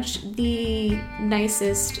pretty much the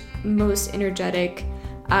nicest, most energetic,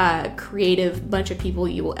 creative bunch of people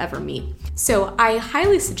you will ever meet. So I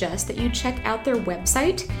highly suggest that you check out their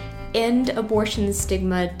website,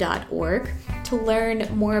 endabortionstigma.org, to learn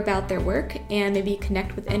more about their work and maybe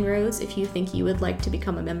connect with Inroads if you think you would like to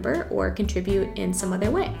become a member or contribute in some other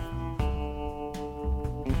way.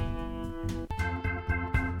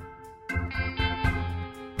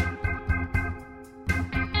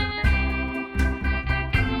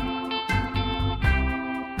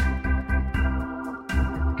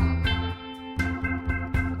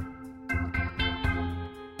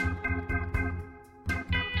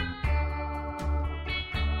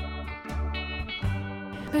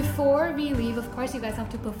 Before we leave, of course, you guys have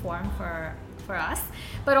to perform for us.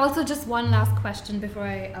 But also, just one last question before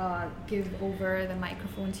I give over the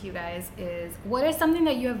microphone to you guys is, what is something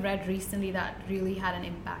that you have read recently that really had an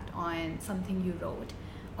impact on something you wrote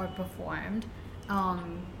or performed?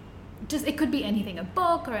 It could be anything, a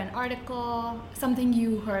book or an article, something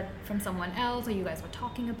you heard from someone else or you guys were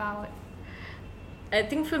talking about. I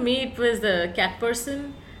think for me it was the cat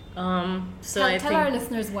person. Tell our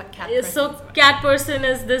listeners what cat person is. So cat person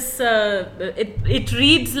is this, it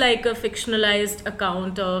reads like a fictionalized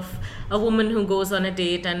account of a woman who goes on a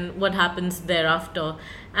date and what happens thereafter.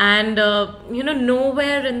 And,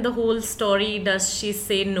 nowhere in the whole story does she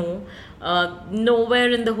say no.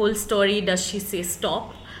 Nowhere in the whole story does she say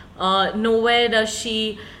stop. Nowhere does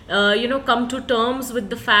she, come to terms with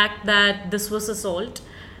the fact that this was assault.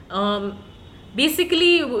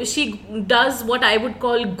 Basically, she does what I would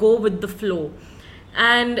call go with the flow.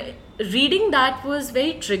 And reading that was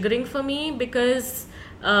very triggering for me because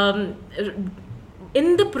in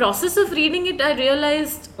the process of reading it, I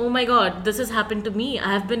realized, oh my God, this has happened to me.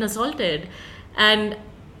 I have been assaulted. And,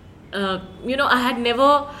 I had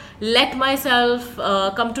never let myself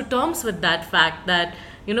come to terms with that fact that,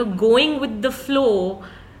 going with the flow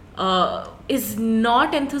is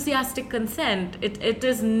not enthusiastic consent. It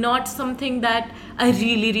is not something that I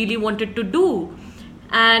really, really wanted to do.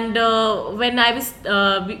 And when I was,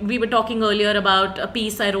 we were talking earlier about a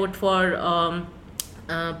piece I wrote for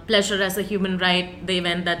Pleasure as a Human Right, the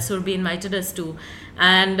event that Surbi invited us to.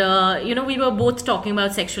 And, we were both talking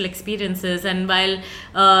about sexual experiences. And while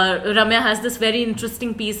Ramya has this very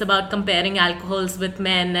interesting piece about comparing alcohols with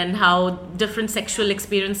men and how different sexual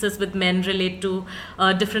experiences with men relate to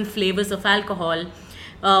different flavors of alcohol,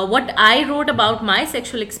 what I wrote about my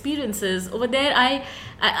sexual experiences over there,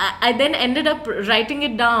 I then ended up writing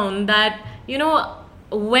it down that,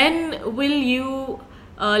 when will you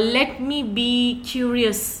let me be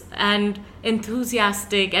curious and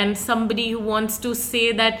enthusiastic and somebody who wants to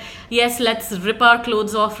say that, yes, let's rip our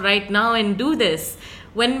clothes off right now and do this.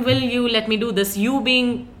 When will you let me do this? You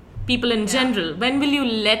being people in general. When will you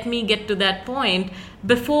let me get to that point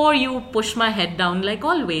before you push my head down like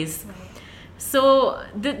always? Right. So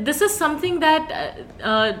this is something that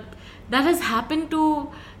has happened to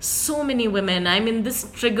so many women. I mean, this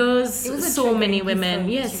triggers so many women.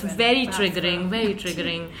 Yes, very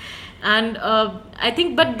triggering. And I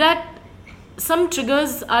think, but that some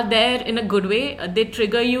triggers are there in a good way. They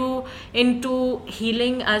trigger you into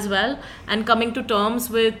healing as well and coming to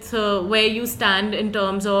terms with where you stand in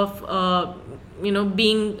terms of,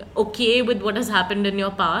 being okay with what has happened in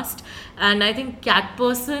your past. And I think Cat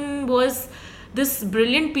Person was this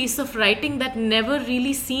brilliant piece of writing that never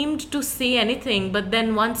really seemed to say anything, but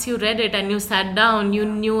then once you read it and you sat down, you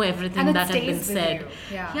knew everything that had been said.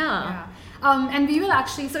 Yeah. And we will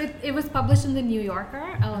actually, so it was published in the New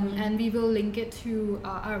Yorker, and we will link it to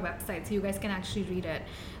our website so you guys can actually read it.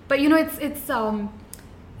 But it's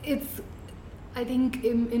I think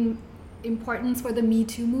in importance for the Me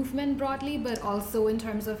Too movement broadly, but also in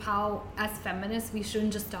terms of how as feminists we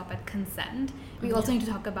shouldn't just stop at consent. We also need to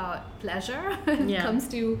talk about pleasure when it comes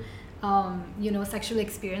to sexual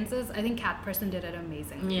experiences. I think Cat Person did it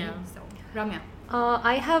amazingly. So Ramya.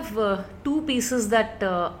 I have two pieces that,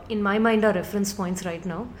 in my mind, are reference points right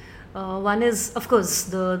now. One is, of course,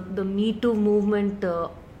 the Me Too movement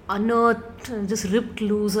unearthed and just ripped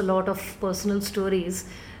loose a lot of personal stories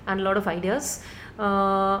and a lot of ideas.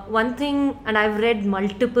 One thing, and I've read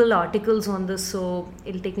multiple articles on this, so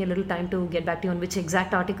it'll take me a little time to get back to you on which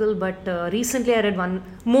exact article, but recently I read one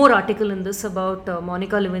more article in this about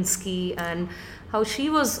Monica Lewinsky and how she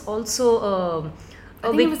was also a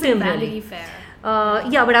I think victim. it was in Vanity really. Fair.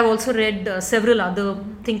 Yeah, but I've also read several other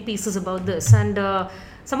think pieces about this, and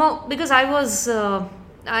somehow because I was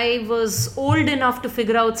old enough to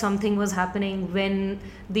figure out something was happening when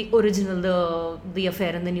the original the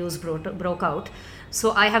affair in the news broke out.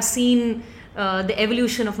 So I have seen the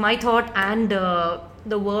evolution of my thought and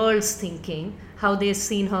the world's thinking, how they've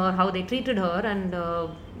seen her, how they treated her, and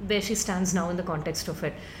where she stands now in the context of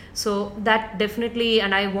it. So that definitely,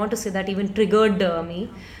 and I want to say that even triggered me.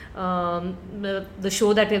 The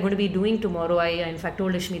show that we're going to be doing tomorrow, I in fact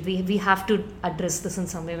told Ishmeet, we have to address this in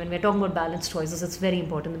some way. When we're talking about balanced choices, it's very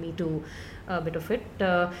important, the Me Too bit of it.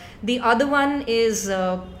 The other one is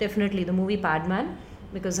definitely the movie Padman,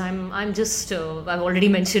 because I'm just, I've already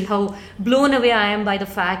mentioned how blown away I am by the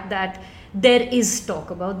fact that there is talk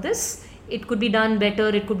about this. It could be done better,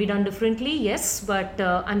 it could be done differently, yes, but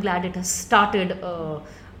I'm glad it has started a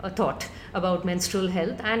thought about menstrual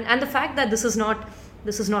health and the fact that this is not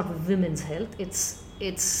women's health, it's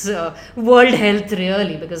world health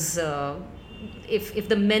really, because if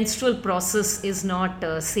the menstrual process is not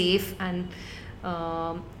safe and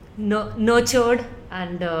nurtured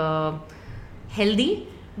and healthy,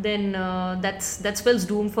 then that spells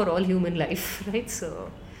doom for all human life, right? So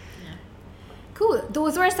Cool.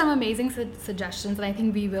 Those were some amazing suggestions, and I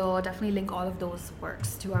think we will definitely link all of those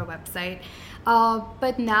works to our website.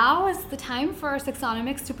 But now is the time for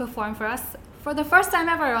SXonomics to perform for us for the first time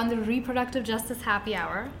ever on the Reproductive Justice Happy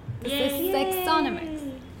Hour. This is SXonomics.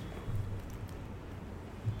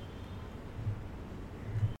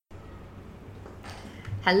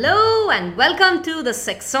 hello and welcome to the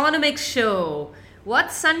SXonomics show.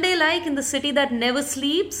 What's Sunday like in the city that never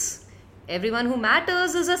sleeps? Everyone who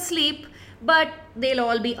matters is asleep, but they'll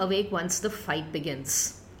all be awake once the fight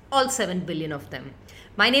begins. All 7 billion of them.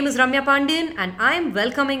 My name is Ramya Pandyan and I'm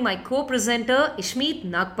welcoming my co-presenter Ishmeet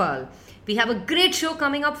Nagpal. We have a great show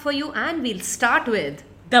coming up for you and we'll start with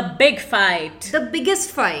The big fight. the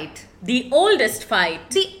biggest fight, The oldest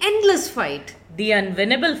fight. the endless fight, The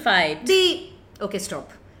unwinnable fight. Okay,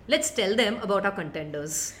 stop. Let's tell them about our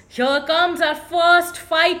contenders. Here comes our first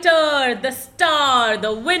fighter, the star,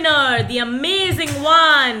 the winner, the amazing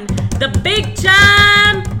one, the big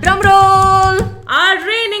champ. Drum roll! Our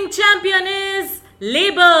reigning champion is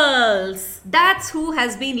Labels. That's who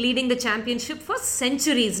has been leading the championship for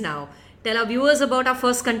centuries now. Tell our viewers about our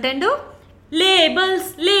first contender.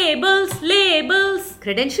 Labels, labels, labels.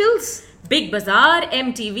 Credentials. Big Bazaar,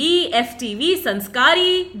 MTV, FTV,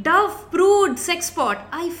 Sanskari. Dove, Prude, Sexpot,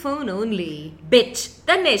 iPhone only. Bitch,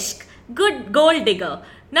 Tanishq, good gold digger,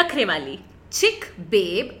 Nakhre wali. Chick,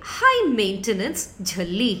 babe, high maintenance,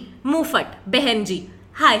 jhalli. Mufat, Behenji,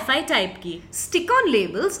 hi-fi type ki. Stick on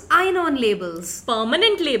labels, iron on labels.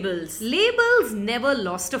 Permanent labels. Labels never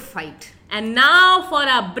lost a fight. And now for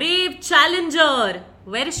our brave challenger.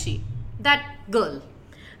 Where is she? That girl.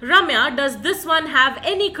 Ramya, does this one have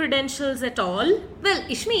any credentials at all? Well,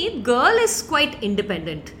 Ishmeet, girl is quite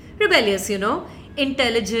independent. Rebellious,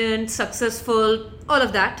 intelligent, successful, all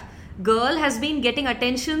of that. Girl has been getting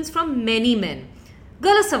attentions from many men.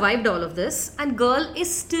 Girl has survived all of this and girl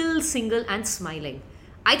is still single and smiling.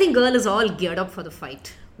 I think girl is all geared up for the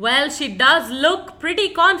fight. Well, she does look pretty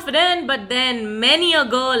confident, but then many a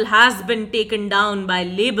girl has been taken down by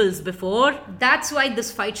labels before. That's why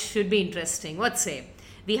this fight should be interesting. What say?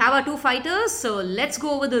 We have our two fighters, so let's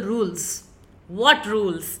go over the rules. What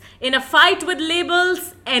rules? In a fight with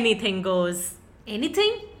labels, anything goes.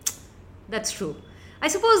 Anything? That's true. I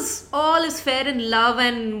suppose all is fair in love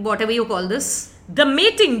and whatever you call this. The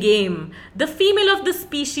mating game. The female of the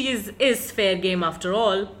species is fair game after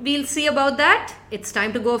all. We'll see about that. It's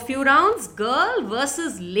time to go a few rounds. Girl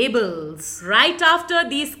versus labels. Right after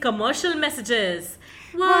these commercial messages.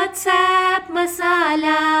 WhatsApp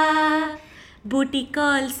masala. Booty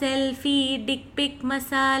call, selfie, dick pic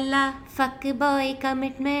masala. Fuck boy,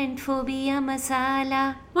 commitment, phobia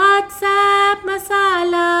masala. WhatsApp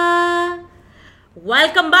masala.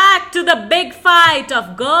 Welcome back to the big fight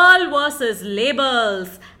of girl versus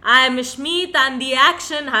labels. I am Ishmeet and the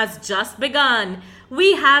action has just begun.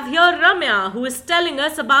 We have here Ramya who is telling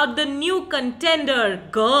us about the new contender,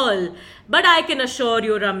 girl. But I can assure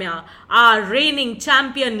you, Ramya, our reigning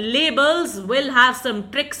champion labels will have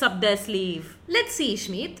some tricks up their sleeve. Let's see,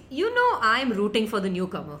 Ishmeet. You know I'm rooting for the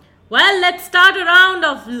newcomer. Well, let's start a round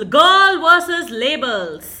of girl versus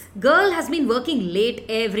labels. Girl has been working late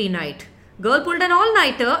every night. Girl pulled an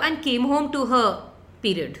all-nighter and came home to her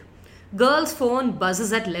period. Girl's phone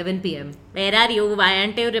buzzes at 11 p.m. Where are you? Why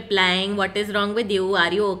aren't you replying? What is wrong with you?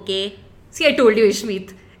 Are you okay? See, I told you,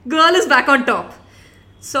 Ishmeet. Girl is back on top.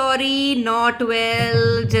 Sorry, not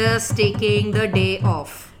well. Just taking the day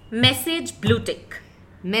off. Message blue tick.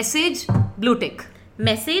 Message blue tick.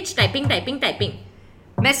 Message typing.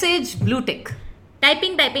 Message blue tick.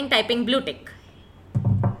 Typing blue tick.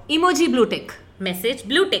 Emoji blue tick. Message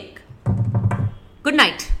blue tick. Good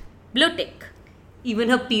night. Blue tick. Even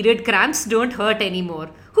her period cramps don't hurt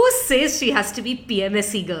anymore. Who says she has to be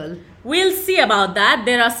PMSy girl? We'll see about that.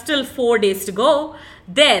 There are still 4 days to go.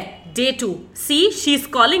 There, day 2. See, she's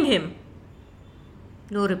calling him.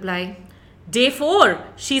 No reply. Day 4,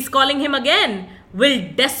 she's calling him again.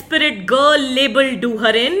 Will desperate girl label do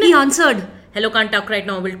her in? He answered. Hello, can't talk right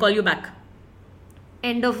now. We'll call you back.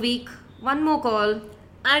 End of week. One more call.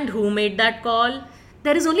 And who made that call?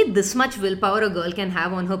 There is only this much willpower a girl can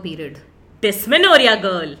have on her period. Dysmenorrhea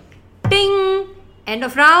girl. Ting! End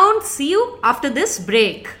of round. See you after this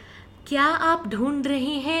break. क्या आप ढूंढ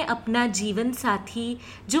रहे हैं अपना जीवन साथी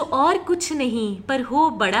जो और कुछ नहीं पर हो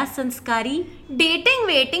बड़ा संस्कारी? डेटिंग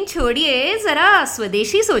वेटिंग छोड़िए, जरा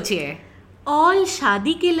स्वदेशी सोचिए. All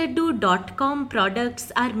shadikeladdu.com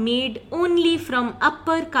products are made only from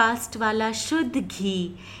upper caste wala शुद्ध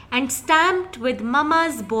घी and stamped with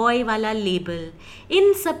mama's boy wala label.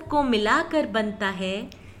 इन सबको मिलाकर बनता है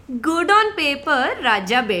Good on paper,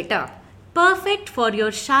 राजा बेटा. Perfect for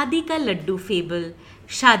your शादी का Laddu fable.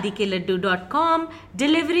 shadikeladdu.com,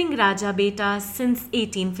 delivering Raja Beta since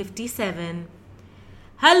 1857.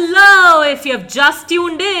 Hello! If you've just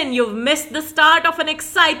tuned in, you've missed the start of an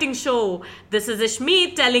exciting show. This is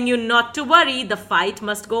Ishmeet telling you not to worry, the fight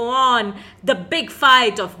must go on. The big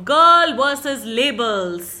fight of girl versus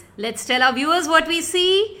labels. Let's tell our viewers what we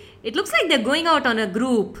see. It looks like they're going out on a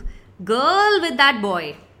group. Girl with that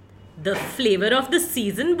boy. The flavor of the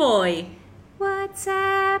season boy. What's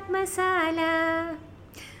up, masala?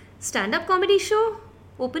 Stand-up comedy show?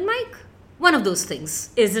 Open mic? One of those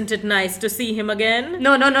things. Isn't it nice to see him again?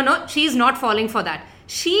 No. She's not falling for that.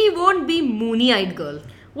 She won't be moony-eyed girl.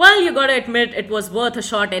 Well, you gotta admit it was worth a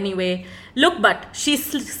shot anyway. Look, but she's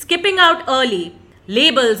skipping out early.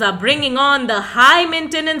 Labels are bringing on the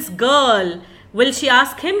high-maintenance girl. Will she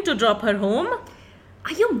ask him to drop her home?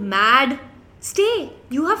 Are you mad? Stay.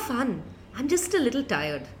 You have fun. I'm just a little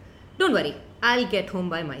tired. Don't worry. I'll get home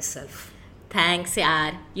by myself. Thanks,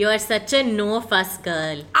 yaar. You are such a no-fuss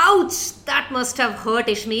girl. Ouch! That must have hurt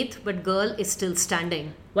Ishmeet, but girl is still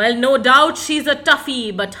standing. Well, no doubt she's a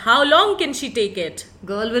toughie, but how long can she take it?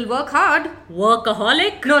 Girl will work hard.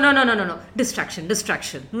 Workaholic? No. Distraction.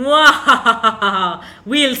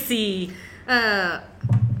 We'll see.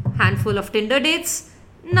 Handful of Tinder dates.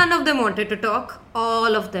 None of them wanted to talk.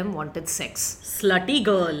 All of them wanted sex. Slutty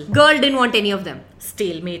girl. Girl didn't want any of them.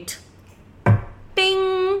 Stalemate.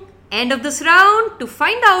 Ting! End of this round. To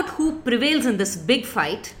find out who prevails in this big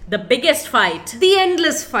fight. The biggest fight. The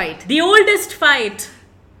endless fight. The oldest fight.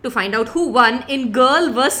 To find out who won in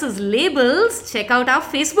girl versus labels, check out our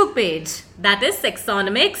Facebook page. That is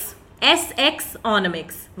SXonomics.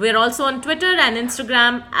 SXonomics. We're also on Twitter and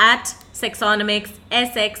Instagram at SXonomics.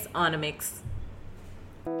 SXonomics.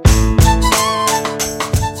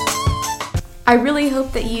 I really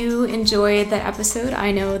hope that you enjoyed that episode.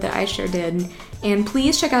 I know that I sure did. And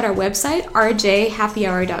please check out our website,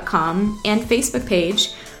 rjhappyhour.com, and Facebook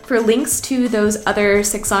page for links to those other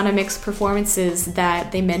SXonomics performances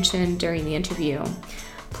that they mentioned during the interview.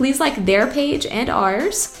 Please like their page and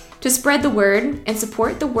ours to spread the word and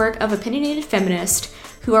support the work of opinionated feminists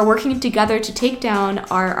who are working together to take down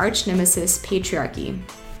our arch nemesis, patriarchy.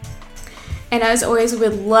 And as always, we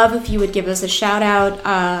would love if you would give us a shout out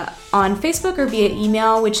on Facebook or via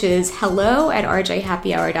email, which is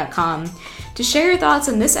hello@rjhappyhour.com, to share your thoughts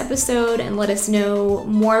on this episode and let us know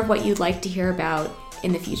more of what you'd like to hear about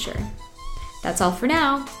in the future. That's all for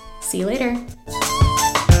now. See you later.